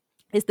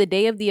 It's the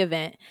day of the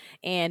event,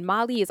 and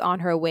Molly is on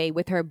her way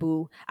with her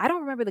boo. I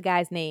don't remember the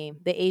guy's name,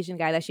 the Asian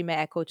guy that she met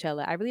at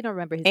Coachella. I really don't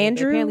remember his name.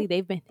 Apparently,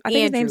 they've been. I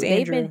think his name's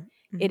Andrew.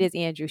 It is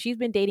Andrew. She's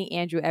been dating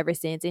Andrew ever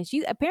since, and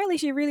she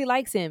really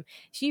likes him.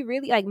 She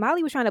really like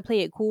Molly was trying to play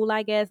it cool,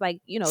 I guess.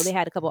 Like, they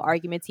had a couple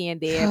arguments here and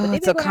there. But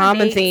it's a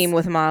common theme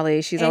with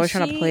Molly. She's always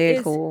trying to play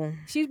it cool.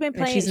 She's been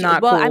playing. She's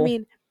not cool. I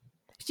mean.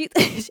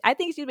 I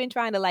think she's been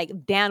trying to like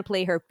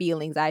downplay her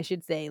feelings, I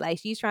should say. Like,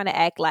 she's trying to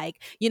act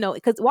like,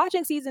 because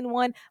watching season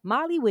 1,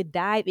 Molly would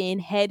dive in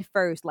head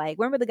first. Like,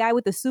 remember the guy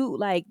with the suit?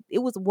 Like, it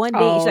was one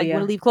day she's like,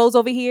 want to leave clothes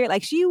over here?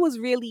 Like, she was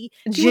really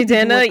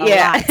Jidenna,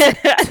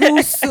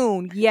 too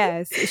soon.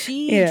 Yes,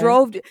 she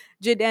drove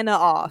Jidenna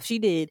off. She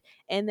did.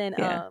 And then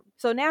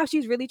so now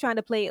she's really trying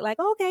to play it like,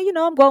 okay,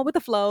 I'm going with the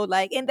flow.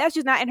 Like, and that's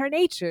just not in her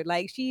nature.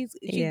 Like, she's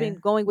been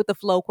going with the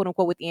flow, quote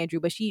unquote, with Andrew,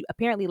 but she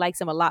apparently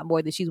likes him a lot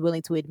more than she's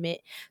willing to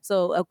admit.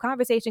 So a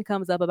conversation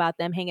comes up about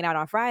them hanging out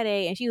on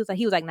Friday, and he was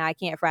like, nah, I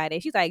can't Friday.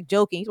 She's like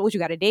joking. What, you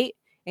got a date?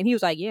 And he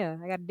was like, yeah,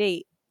 I got a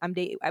date.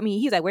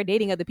 He's like, we're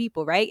dating other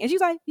people, right? And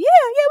she's like, yeah,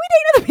 we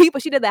dating other people.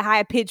 She did the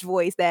high pitched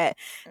voice that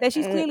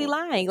she's clearly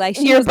lying. Like,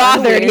 you're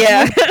bothered,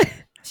 yeah.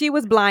 She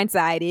was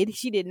blindsided.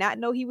 She did not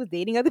know he was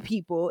dating other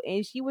people,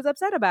 and she was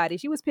upset about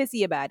it. She was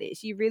pissy about it.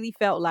 She really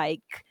felt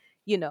like,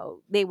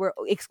 they were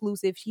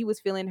exclusive. She was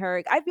feeling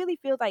her. I really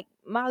feel like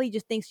Molly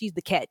just thinks she's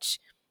the catch,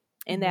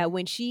 and that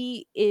when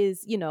she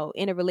is,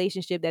 in a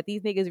relationship, that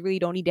these niggas really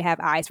don't need to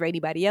have eyes for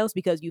anybody else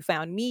because you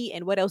found me,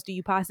 and what else do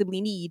you possibly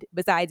need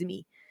besides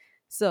me?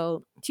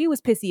 So she was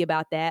pissy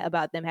about that,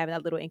 about them having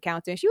that little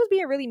encounter. And she was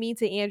being really mean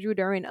to Andrew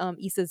during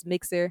Issa's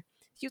mixer.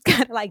 She was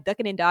kind of like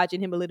ducking and dodging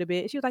him a little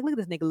bit. She was like, look at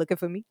this nigga looking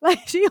for me.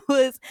 Like, she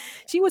was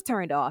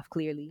turned off,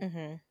 clearly.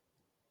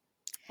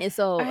 And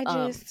so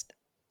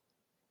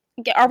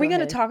are we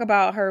going to talk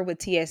about her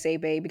with TSA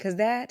Bae? Because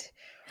that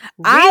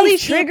really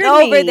triggered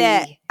over me.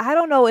 That. I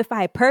don't know if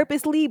I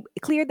purposely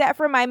cleared that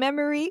from my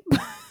memory.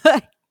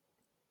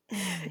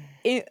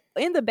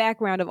 In the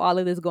background of all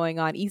of this going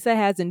on, Issa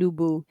has a new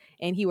boo,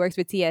 and he works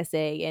for TSA,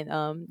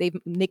 and they've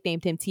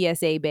nicknamed him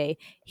TSA Bae.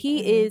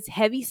 He is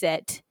heavy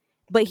set.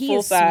 But he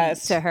is sweet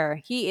to her.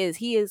 He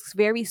is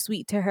very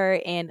sweet to her.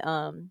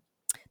 And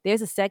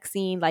there's a sex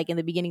scene like in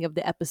the beginning of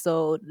the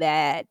episode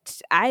that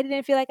I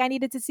didn't feel like I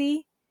needed to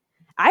see.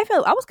 I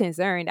was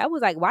concerned. I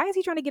was like, why is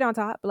he trying to get on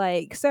top?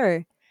 Like,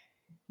 sir,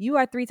 you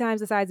are 3 times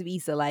the size of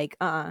Issa. Like,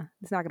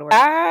 it's not gonna work.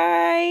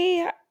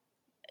 I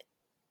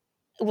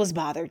was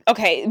bothered.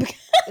 Okay.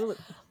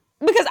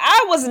 Because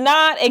I was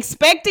not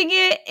expecting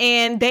it,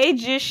 and they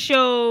just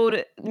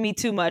showed me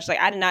too much. Like,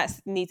 I did not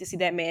need to see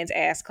that man's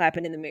ass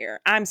clapping in the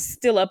mirror. I'm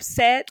still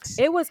upset.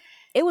 It was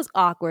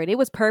awkward. It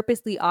was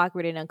purposely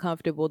awkward and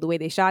uncomfortable. The way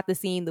they shot the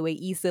scene, the way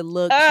Issa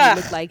looked, she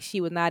looked like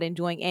she was not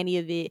enjoying any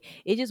of it.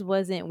 It just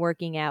wasn't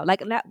working out.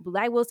 Like,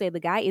 I will say, the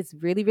guy is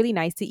really, really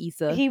nice to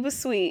Issa. He was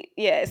sweet.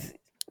 Yes.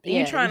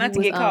 You try not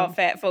to get called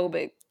fat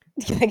phobic.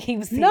 Like, he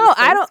was.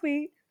 I don't.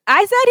 Sweet.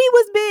 I said he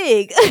was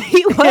big.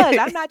 He was.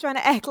 I'm not trying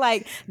to act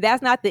like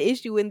that's not the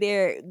issue in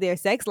their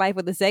sex life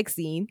or the sex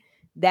scene.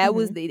 That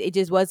was Mhm. it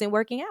just wasn't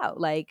working out.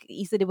 Like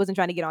he said it wasn't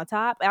trying to get on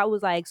top. I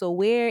was like, so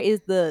where is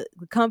the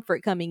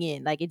comfort coming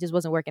in? Like it just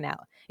wasn't working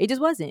out. It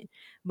just wasn't.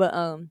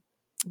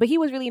 But he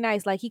was really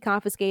nice. Like he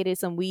confiscated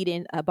some weed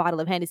and a bottle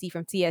of Hennessy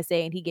from TSA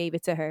and he gave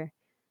it to her.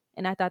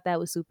 And I thought that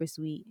was super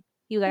sweet.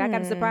 He was like, I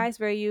got a Hmm. surprise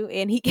for you.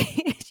 And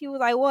she was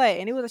like, what?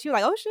 And she was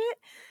like, oh shit.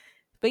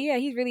 But yeah,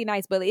 he's really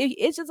nice. But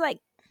it's just like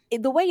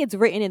the way it's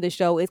written in the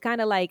show is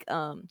kind of like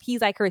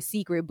he's like her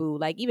secret boo.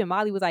 Like even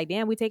Molly was like,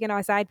 damn, we taking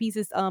our side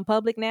pieces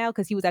public now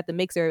because he was at the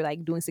mixer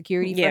like doing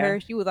security for Yeah. her.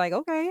 She was like,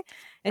 okay.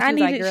 And I she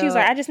was like, needed. She was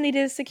like, girl, I just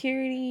needed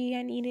security.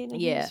 I needed,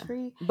 and he was yeah.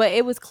 free. But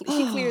it was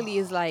she clearly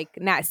is like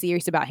not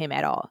serious about him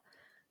at all.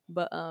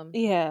 But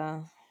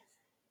Yeah.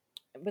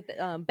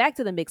 back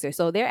to the mixer.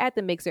 So they're at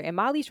the mixer, and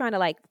Molly's trying to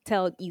like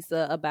tell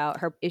Issa about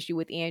her issue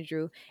with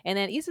Andrew, and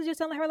then Issa's just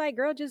telling her like,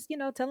 "Girl, just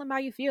tell him how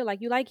you feel.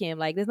 Like you like him.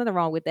 Like there's nothing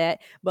wrong with that."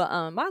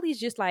 But Molly's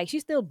just like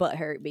she's still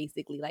butthurt,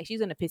 basically. Like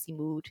she's in a pissy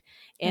mood,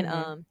 and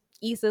Hmm.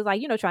 Issa's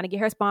like trying to get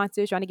her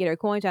sponsors, trying to get her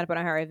coin, trying to put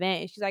on her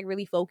event, and she's like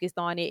really focused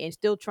on it and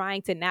still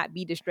trying to not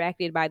be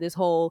distracted by this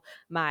whole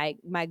my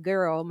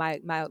girl, my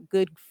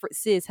good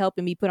sis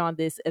helping me put on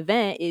this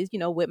event is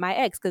with my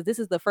ex because this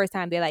is the first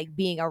time they're like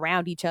being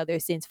around each other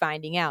since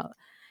finding out.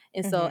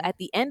 And so Hmm. at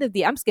the end of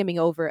the I'm skimming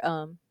over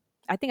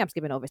I think I'm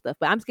skipping over stuff,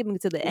 but I'm skipping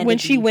to the end When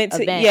of she the went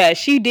to, event. yeah,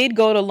 she did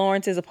go to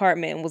Lawrence's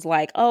apartment and was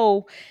like,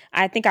 "Oh,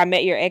 I think I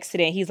met your ex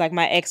today." And he's like,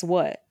 "My ex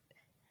what?"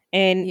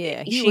 And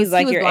Yeah, he she's was he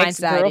like, was "Your ex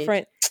blindsided.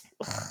 girlfriend."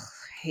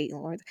 Hate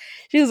Lawrence.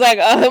 She was like,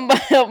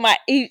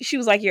 she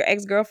was like, "Your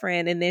ex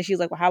girlfriend," and then she's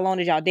like, "Well, how long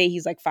did y'all date?"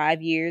 He's like,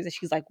 "5 years," and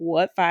she's like,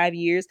 "What? 5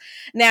 years?"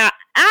 Now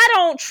I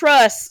don't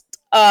trust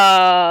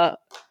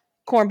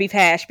corned beef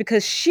hash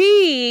because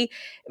she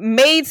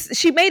made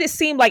it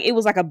seem like it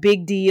was like a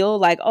big deal,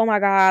 like, oh my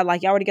god,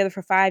 like y'all were together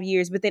for 5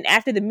 years, but then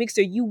after the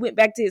mixer you went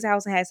back to his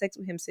house and had sex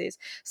with him, sis.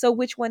 So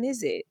which one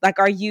is it? Like,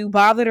 are you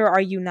bothered or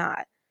are you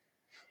not?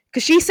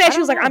 Because she said, I she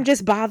was don't like, I'm know.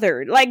 just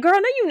bothered. Like, girl,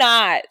 no, you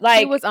not. She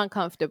Like, was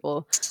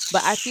uncomfortable,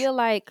 but I feel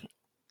like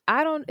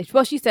I don't.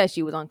 Well, she said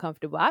she was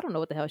uncomfortable. I don't know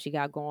what the hell she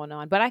got going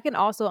on, but I can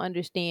also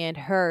understand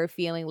her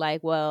feeling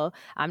like, well,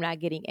 I'm not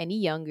getting any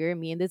younger.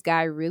 Me and this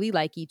guy really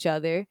like each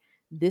other.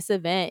 This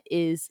event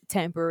is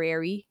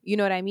temporary. You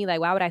know what I mean? Like,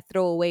 why would I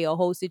throw away a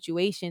whole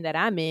situation that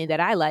I'm in that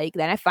I like,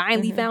 that I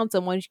finally mm-hmm, found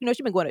someone? She's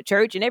been going to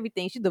church and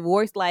everything. She's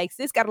divorced. Like,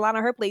 sis got a lot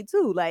on her plate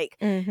too. Like,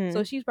 mm-hmm,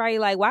 so she's probably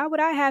like, why would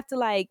I have to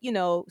like,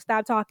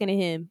 stop talking to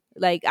him?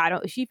 Like, I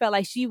don't. She felt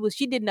like she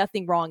did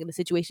nothing wrong in the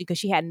situation because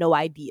she had no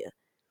idea.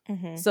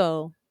 mm-hmm.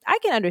 So I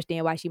can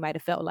understand why she might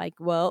have felt like,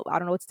 well, I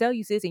don't know what to tell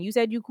you, sis. And you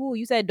said you cool.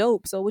 You said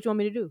dope. So what you want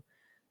me to do?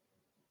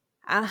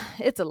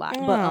 It's a lot,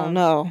 but Oh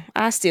no,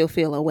 I still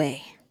feel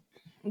away.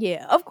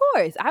 yeah, of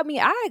course. I mean,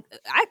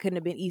 I couldn't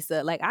have been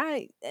Issa. Like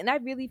I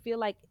really feel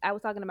like I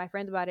was talking to my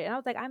friends about it, and I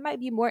was like, I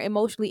might be more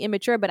emotionally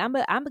immature, but I'm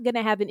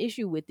gonna have an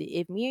issue with it.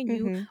 If me and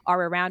you Mm-hmm.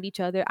 are around each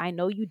other, I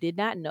know you did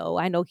not know.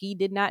 I know he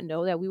did not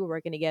know that we were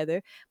working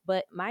together.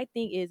 But my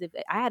thing is, if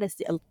I had a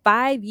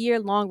 5 year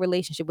long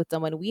relationship with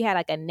someone, we had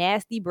like a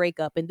nasty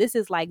breakup, and this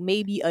is like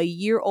maybe a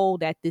year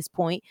old at this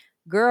point.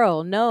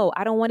 Girl, no,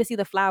 I don't want to see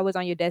the flowers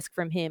on your desk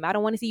from him. I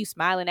don't want to see you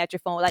smiling at your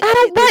phone. Like I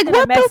don't it's like, gonna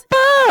what the mess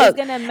it's fuck.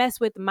 gonna mess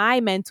with my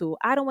mental.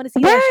 I don't want to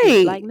see that shit.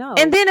 Right. Like, And no,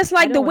 then it's I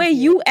like the don't want way to see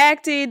it. you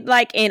acted,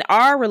 like in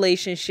our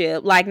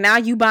relationship, like now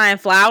you buying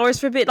flowers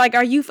for bit. Like,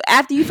 are you,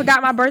 after you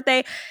forgot my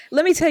birthday?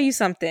 Let me tell you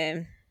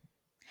something.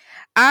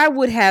 I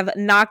would have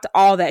knocked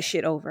all that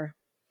shit over.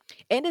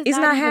 And it's It's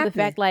not not even the happening.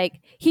 fact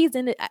like he's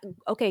in it.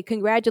 Okay,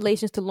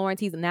 congratulations to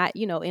Lawrence. He's not,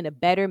 in a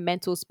better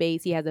mental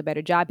space. He has a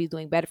better job. He's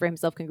doing better for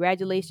himself.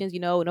 Congratulations.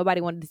 Nobody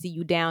wanted to see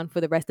you down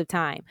for the rest of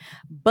time.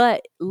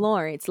 But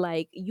Lawrence,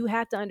 like, you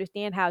have to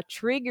understand how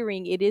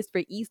triggering it is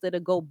for Issa to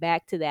go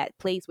back to that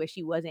place where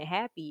she wasn't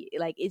happy.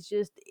 Like,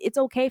 it's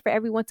okay for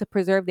everyone to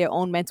preserve their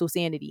own mental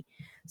sanity.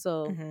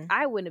 So Hmm.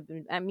 I wouldn't have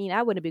been,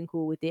 I wouldn't have been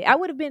cool with it. I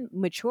would have been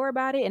mature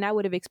about it and I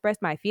would have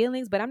expressed my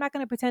feelings, but I'm not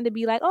going to pretend to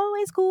be like, oh,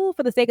 it's cool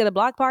for the sake of the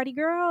block party,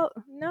 girl.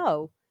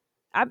 No.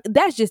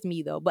 That's just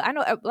me though. But I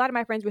know a lot of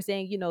my friends were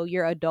saying,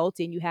 you're adults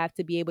and you have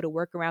to be able to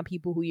work around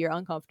people who you're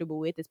uncomfortable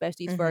with,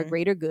 especially for a Hmm.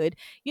 greater good,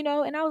 and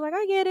I was like,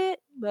 I get it.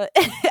 But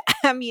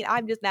I mean,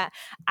 I'm just not,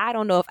 I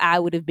don't know if I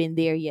would have been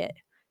there yet.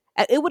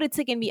 It would have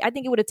taken me, I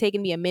think it would have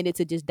taken me a minute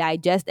to just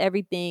digest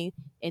everything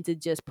and to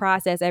just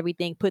process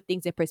everything, put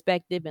things in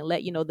perspective and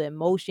let, the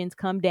emotions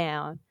come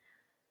down.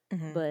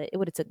 Hmm. But it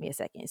would have took me a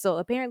second. So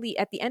apparently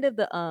at the end of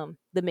the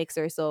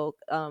mixer, so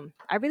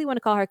I really want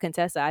to call her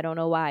Contessa. I don't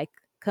know why.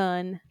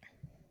 Con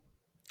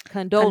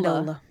Condola.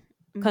 Condola.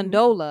 Hmm.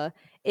 Condola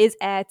is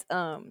at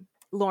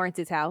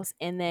Lawrence's house,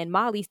 and then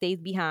Molly stays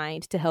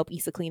behind to help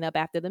Issa clean up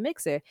after the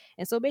mixer.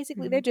 And so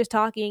basically, they're Hmm. just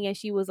talking, and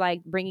she was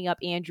like bringing up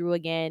Andrew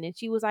again, and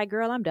she was like,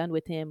 "Girl, I'm done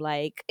with him."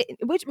 Like,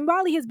 which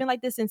Molly has been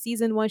like this since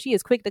season 1. She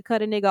is quick to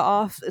cut a nigga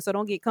off, so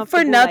don't get For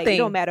comfortable. Like, it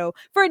don't nothing. matter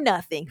for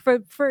nothing,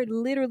 for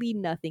literally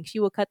nothing. She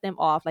will cut them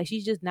off. Like,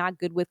 she's just not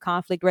good with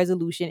conflict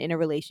resolution in a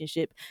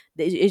relationship.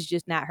 It's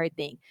just not her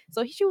thing.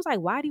 So she was like,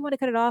 "Why do you want to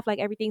cut it off? Like,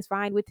 everything's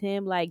fine with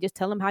him. Like, just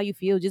tell him how you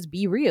feel. Just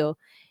be real."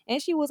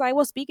 And she was like,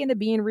 well, speaking of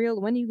being real,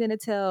 when are you going to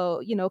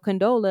tell,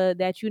 Condola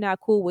that you're not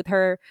cool with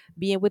her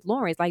being with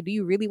Lawrence? Like, do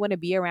you really want to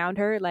be around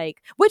her? Like,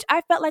 which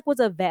I felt like was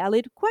a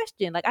valid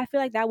question. Like, I feel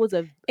like that was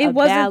a It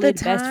wasn't the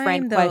valid best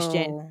friend time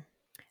question. though.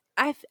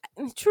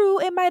 True,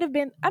 it might have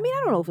been. I mean,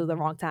 I don't know if it was the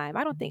wrong time.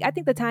 I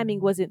think the timing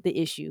wasn't the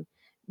issue.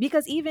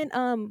 Because even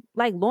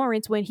like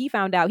Lawrence, when he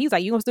found out, he was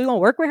like, "You still gonna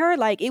work with her?"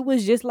 Like, it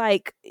was just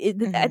like I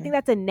think Hmm.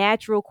 that's a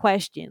natural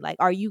question. Like,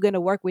 are you gonna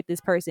work with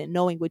this person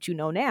knowing what you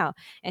know now?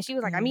 And she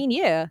was like, "I Hmm. mean,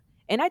 yeah."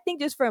 And I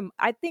think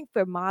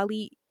for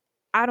Molly,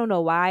 I don't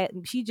know why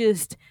she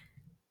just,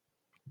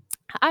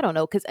 I don't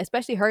know, because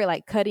especially her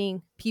like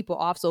cutting people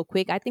off so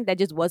quick, I think that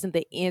just wasn't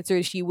the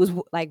answer she was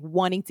like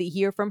wanting to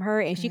hear from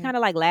her, and she Hmm. kind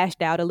of like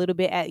lashed out a little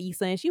bit at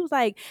Issa, and she was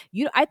like,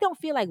 I don't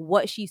feel like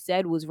what she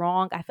said was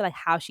wrong. I feel like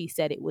how she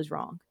said it was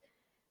wrong.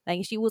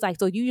 Like she was like,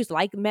 "So you just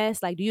like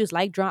mess? Like do you just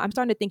like drama?" I'm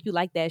starting to think you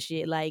like that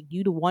shit. Like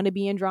you do want to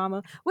be in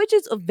drama, which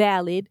is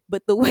valid,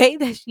 but the way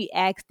that she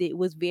asked it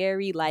was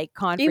very like It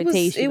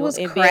confrontational was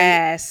and very,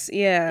 crass.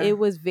 Yeah. it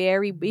was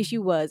very, she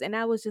was, and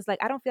I was just like,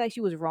 I don't feel like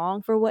she was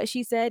wrong for what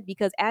she said,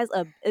 because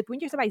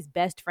when you're somebody's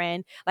best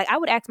friend, like I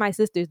would ask my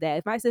sisters that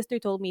if my sister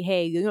told me,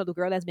 "Hey, the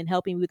girl that's been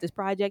helping me with this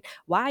project,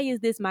 why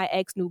is this my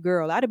ex new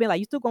girl?" I'd have been like,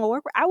 "You still gonna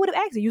work with?" I would have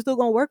asked her, "You still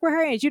gonna work with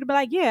her?" And she'd have been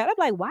like, "Yeah." And I'm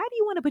like, "Why do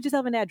you want to put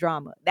yourself in that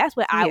drama?" That's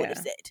what I would have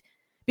Yeah. said,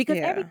 because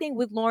Yeah. everything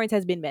with Lawrence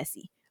has been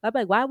messy. I'm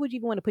like, why would you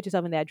even want to put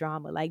yourself in that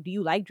drama? Like, do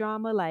you like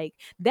drama? Like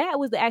that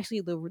was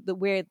actually the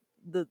where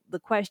the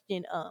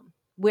question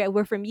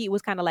where for me it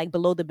was kind of like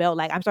below the belt.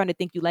 Like I'm starting to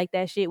think you like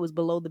that shit was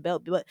below the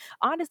belt. But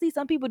honestly,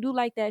 some people do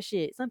like that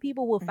shit. Some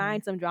people will Hmm.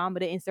 find some drama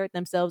to insert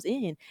themselves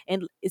in,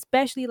 and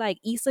especially like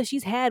Issa,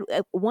 she's had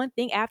one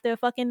thing after a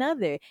fucking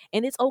another,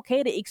 and it's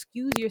okay to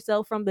excuse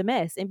yourself from the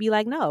mess and be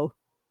like, no.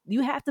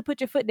 You have to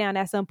put your foot down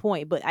at some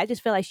point, but I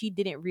just felt like she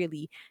didn't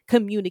really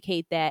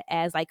communicate that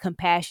as like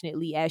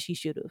compassionately as she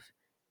should have.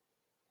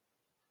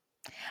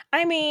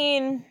 I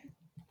mean,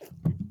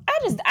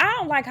 I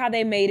don't like how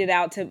they made it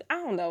out to. I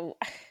don't know.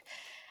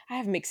 I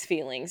have mixed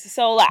feelings.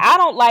 So like I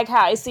don't like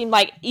how it seemed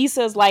like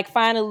Issa's like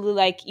finally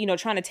like,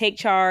 trying to take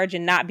charge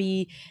and not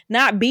be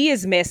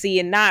as messy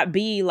and not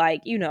be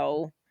like,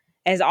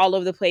 as all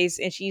over the place.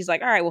 And she's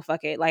like, all right, well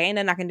fuck it. Like ain't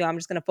nothing I can do. I'm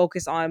just gonna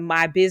focus on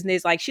my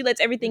business. Like she lets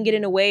everything get in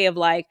Mm-hmm. the way of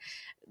like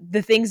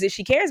the things that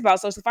she cares about.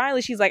 So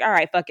finally she's like, all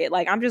right, fuck it.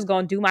 Like I'm just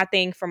gonna do my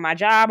thing from my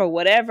job or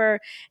whatever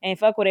and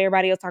fuck what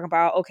everybody else talking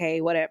about.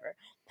 Okay, whatever.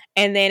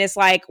 And then it's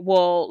like,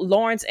 well,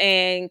 Lawrence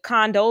and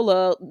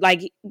Condola,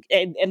 like,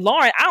 and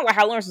Lawrence, I don't like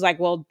how Lawrence was like,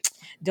 well,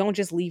 don't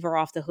just leave her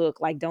off the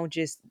hook. Like, don't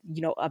just,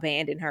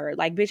 abandon her.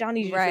 Like, bitch, I don't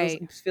need you to feel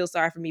Right. feel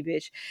sorry for me,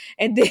 bitch.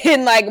 And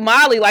then like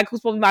Molly, like, who's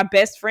supposed to be my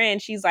best friend,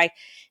 she's like,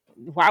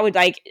 why would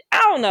like, I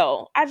don't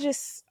know. I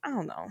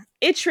don't know.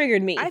 It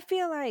triggered me. I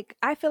feel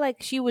like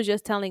she was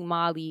just telling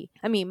Molly.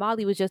 I mean,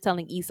 Molly was just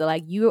telling Issa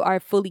like you are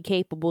fully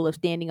capable of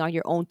standing on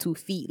your own 2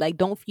 feet. Like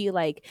don't feel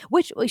like,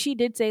 which she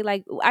did say,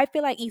 like I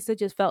feel like Issa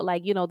just felt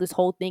like, this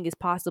whole thing is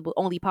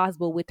only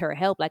possible with her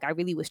help. Like I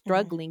really was Mhm.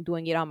 struggling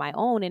doing it on my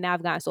own, and now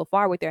I've gotten so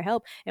far with their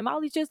help. And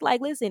Molly's just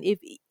like, listen, if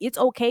it's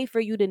okay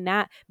for you to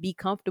not be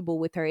comfortable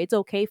with her, it's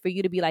okay for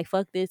you to be like,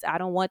 fuck this, I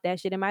don't want that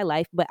shit in my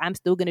life, but I'm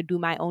still gonna do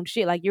my own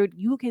shit. Like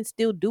you can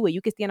still do it.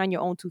 You can stand on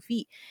your own 2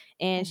 feet.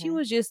 And she Mhm.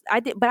 was just, I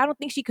did, but I don't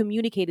think she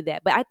communicated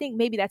that. But I think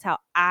maybe that's how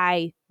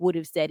I would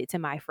have said it to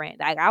my friend.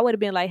 Like I would have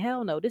been like,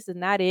 hell no, this is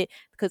not it.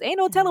 Because ain't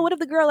no telling, Mhm. what if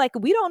the girl, like,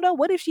 we don't know,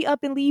 what if she up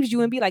and leaves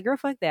you and be like, girl,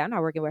 fuck that, I'm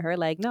not working with her.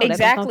 Like, no, that's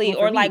Exactly.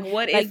 uncomfortable for Or me. like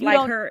what Like, if you like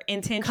don't her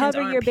intentions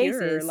cover aren't your pure?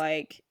 bases.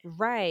 Like,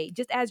 Right.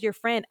 Just as your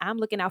friend, I'm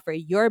looking out for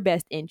your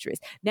best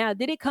interest. Now,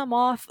 did it come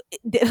off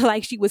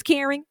like she was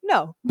caring?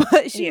 No.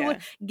 But she was,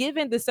 yeah.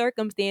 given the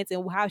circumstance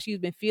and how she's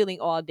been feeling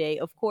all day,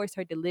 of course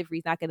her delivery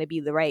is not going to be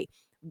the right,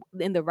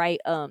 in the right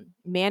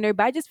manner.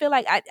 But I just feel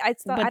like I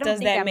But don't does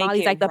think that that make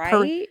Molly's it like the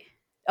right?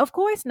 of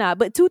course not.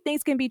 But two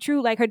things can be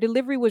true. Like her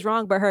delivery was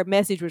wrong, but her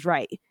message was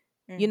right.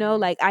 Mhm.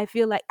 Like I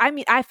feel like, I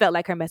mean, I felt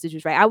like her message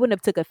was right. I wouldn't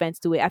have took offense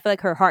to it. I feel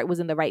like her heart was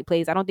in the right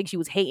place. I don't think she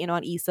was hating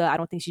on Issa. I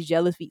don't think she's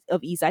jealous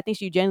of Issa. I think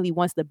she genuinely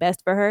wants the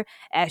best for her,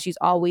 as she's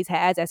always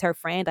has as her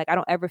friend. Like I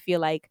don't ever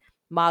feel like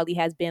Molly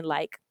has been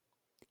like,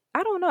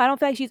 I don't know. I don't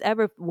feel like she's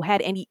ever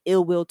had any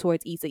ill will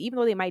towards Issa, even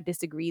though they might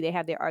disagree. They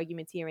have their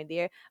arguments here and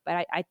there,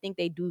 but I think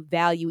they do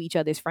value each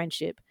other's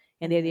friendship,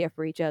 and they're Mhm. there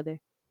for each other.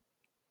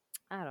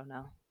 I don't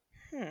know.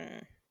 Hmm.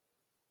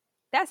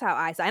 That's how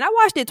I saw it. And I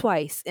watched it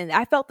twice, and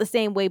I felt the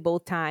same way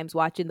both times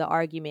watching the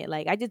argument.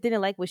 Like I just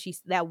didn't like what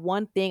that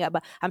one thing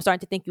about, I'm starting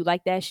to think you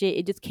like that shit.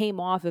 It just came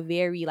off a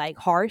very like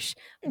harsh,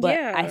 but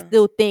I Yeah.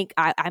 still think,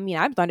 I mean,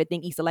 I'm starting to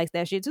think Issa likes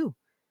that shit too.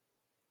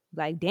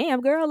 Like, damn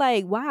girl,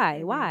 like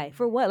why? Why?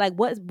 For Mm. what? Like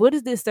what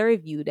does this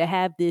serve you to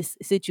have this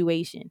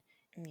situation?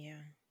 Yeah.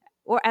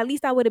 Or at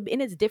least I would have been.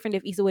 It's different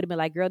if Issa would have been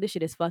like, girl, this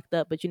shit is fucked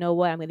up. But you know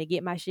what? I'm gonna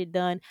get my shit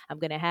done. I'm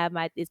gonna have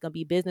it's gonna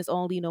be business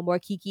only, no more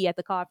Kiki at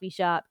the coffee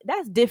shop.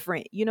 That's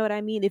different. You know what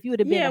I mean? If you would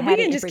have been Yeah, we had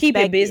it can in just keep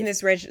it perspective.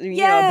 business, Yes,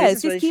 business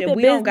just keep relationship. it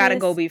We don't gotta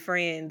go business. be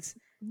friends.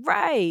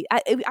 Right.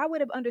 I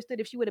would have understood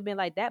if she would have been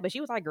like that, but she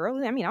was like, girl,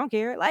 I mean, I don't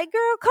care. Like,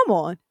 girl, come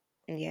on.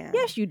 Yeah.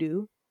 Yes, you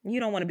do. You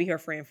don't want to be her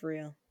friend for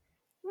real.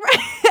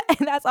 Right.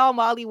 And that's all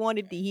Molly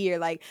wanted to hear.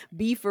 Like,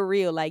 be for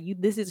real. Like, you,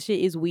 this is shit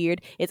is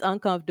weird. It's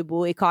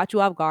uncomfortable. It caught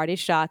you off guard.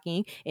 It's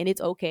shocking, and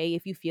it's okay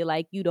if you feel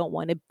like you don't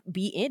want to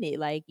be in it.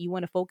 Like, you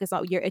want to focus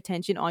on your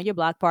attention on your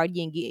block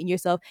party and getting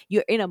yourself.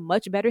 You're in a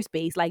much better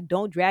space. Like,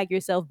 don't drag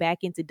yourself back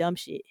into dumb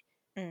shit.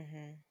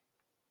 Mm-hmm.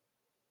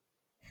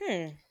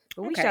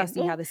 But we Okay, shall see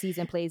well, how the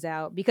season plays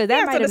out, because yeah,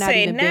 I that was might gonna have not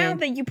say, even now been.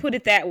 that you put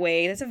it that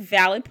way, that's a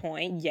valid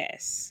point.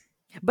 Yes.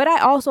 But I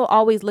also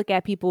always look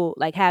at people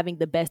like having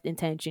the best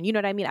intention. You know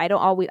what I mean? I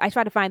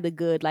try to find the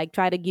good, like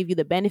try to give you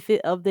the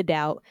benefit of the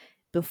doubt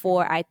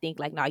before I think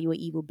like, nah, you an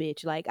evil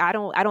bitch. Like I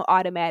don't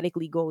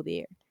automatically go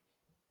there.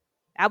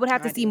 I would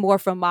have to I see do. more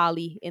from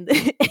Molly in the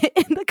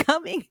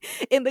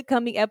in the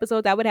coming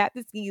episodes. I would have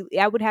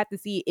to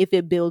see if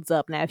it builds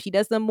up. Now, if she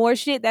does some more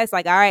shit, that's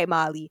like, all right,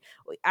 Molly.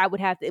 I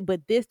would have to,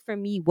 but this for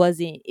me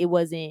wasn't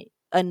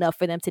enough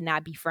for them to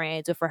not be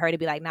friends, or for her to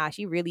be like, nah,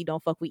 she really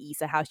don't fuck with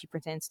Issa how she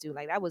pretends to.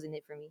 Like, that wasn't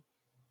it for me.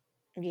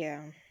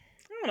 Yeah.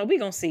 I don't know. We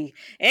gonna see,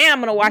 and I'm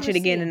gonna We watch will it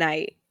again see.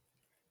 tonight.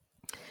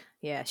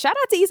 Yeah, shout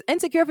out to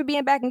Insecure for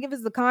being back and give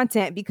us the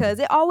content, because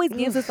it always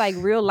gives us like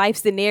real life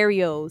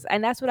scenarios,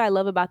 and that's what I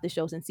love about the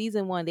show. Since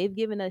season 1, they've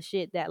given us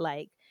shit that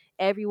like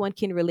everyone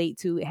can relate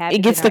to. It It happens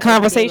in gets the our everyday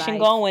conversation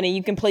life. going, and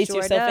you can place Sure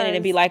yourself in it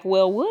and be does. like,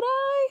 "Well, would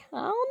I?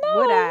 I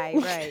Would don't I?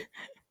 know." Right.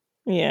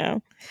 Yeah.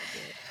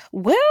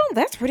 Well,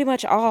 that's pretty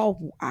much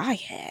all I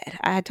had.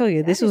 I told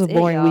you, That this was is a it,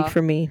 boring week y'all.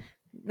 for me.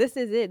 This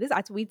is it.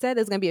 We said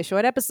this is gonna be a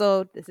short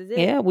episode. This is it.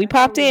 Yeah, we That's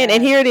all popped we in, and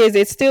have. here it is.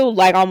 It's still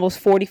like almost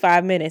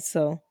 45 minutes.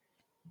 So,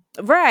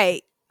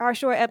 Right. Our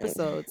short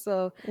episode.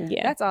 So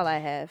yeah. that's all I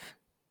have.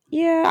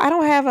 Yeah, I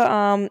don't have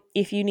a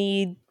if you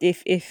need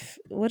if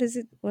what is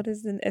it? What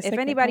is the If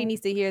segment anybody called?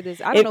 needs to hear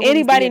this, I don't If know who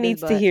anybody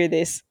needs needs to to hear hear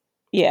this.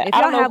 Yeah, this, but if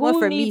I don't y'all know have one who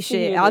for me, needs to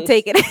shit, hear I'll this.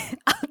 take it.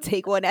 I'll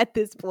take one at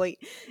this point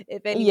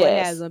if anyone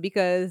has Yes. one.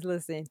 Because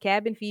listen,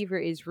 cabin fever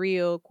is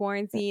real.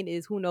 Quarantine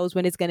is, who knows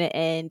when it's gonna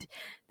end.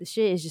 The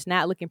shit is just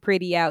not looking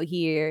pretty out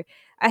here.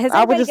 Has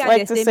I would anybody just gotten their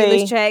like to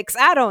stimulus say checks?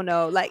 I don't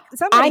know. Like, I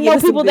somebody give know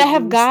us some people that good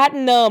have news.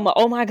 gotten them.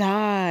 Oh my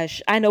gosh.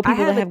 I know I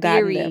people that have a have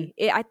gotten them.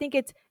 theory. I think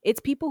it's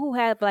people who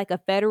have like a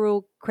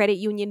federal credit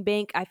union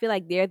bank. I feel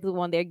like they're the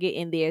one they're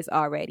getting theirs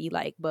already.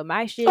 Like, but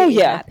my shit Oh is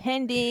yeah. not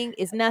pending.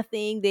 It's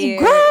nothing there.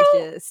 It's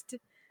Girl, just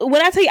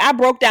when I tell you I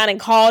broke down and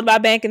called my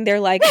bank and they're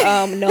like,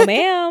 no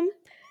ma'am.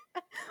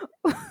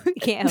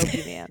 can't help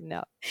you, ma'am.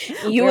 No,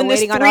 You we're and this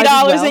waiting on ours as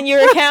 $3 well. in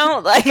your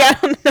account? Like, I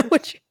don't know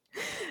what you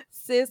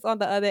Sis on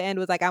the other end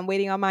was like, I'm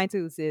waiting on mine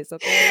too, sis.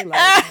 Okay,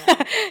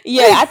 like,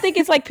 yeah, I think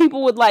it's like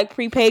people with like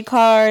prepaid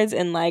cards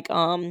and like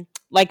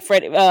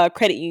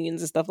credit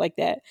unions and stuff like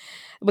that.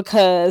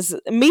 Because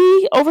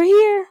me over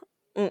here,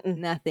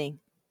 nothing.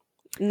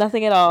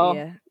 nothing at But all.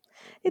 yeah,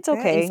 It's that is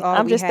okay. all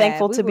I'm we just have.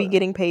 thankful We to be will.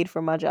 getting paid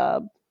for my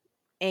job.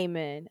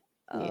 Amen.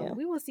 Yeah.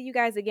 We will see you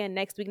guys again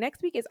next week.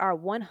 Next week is our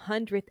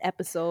 100th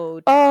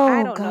episode. I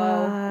Oh don't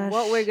know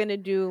what we're gosh. gonna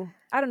do.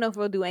 I don't know if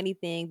we'll do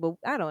anything, but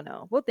I don't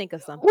know. We'll think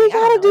of something. We I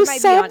don't gotta know. do It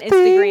might be on something.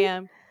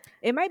 Instagram.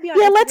 It might be on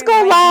Yeah, let's Instagram. go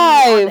It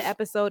might be on the live.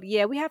 episode.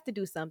 Yeah, we have to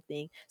do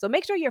something. So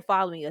make sure you're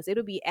following us.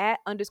 It'll be at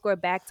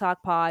 _ back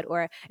talk pod,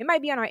 or it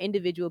might be on our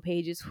individual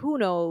pages. Who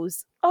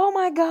knows? Oh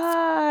my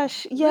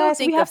gosh. We'll Yes,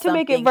 we think have of to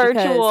make it something,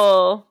 because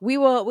virtual.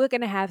 we're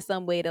gonna have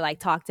some way to like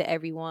talk to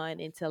everyone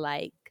and to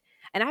like,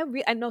 and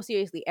I know,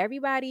 seriously,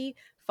 everybody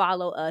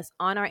follow us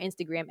on our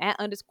Instagram at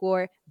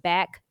 _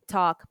 back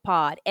talk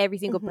pod, every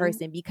single Mm-hmm.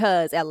 person,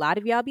 because a lot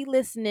of y'all be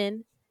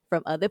listening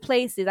from other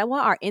places. I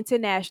want our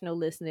international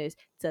listeners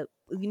to,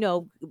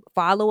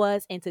 follow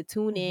us and to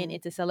tune in Mm-hmm.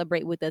 and to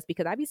celebrate with us,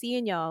 because I be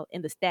seeing y'all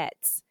in the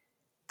stats.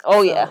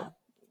 Oh yeah.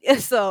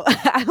 So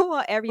I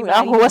want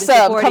everybody What's who's been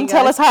up? Come supporting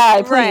tell us. us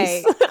hi,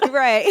 please.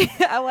 Right.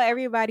 I want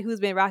everybody who's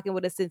been rocking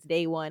with us since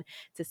day one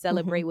to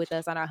celebrate Mhm. with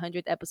us on our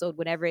 100th episode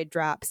whenever it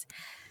drops.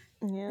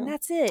 Yeah. And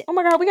that's it. Oh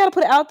my god, we gotta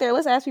put it out there.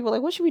 Let's ask people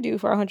like, what should we do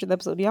for our 100th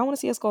episode? Do y'all want to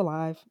see us go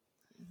live?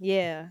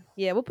 Yeah.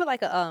 We'll put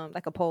like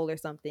a poll or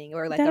something,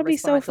 or like a That'd be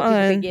so response, so people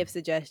can fun. give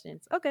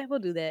suggestions. Okay, we'll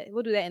do that.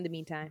 We'll do that in the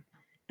meantime.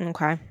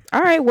 Okay.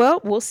 All right.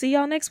 Well, we'll see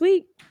y'all next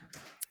week.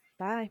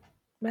 Bye.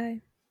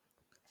 Bye.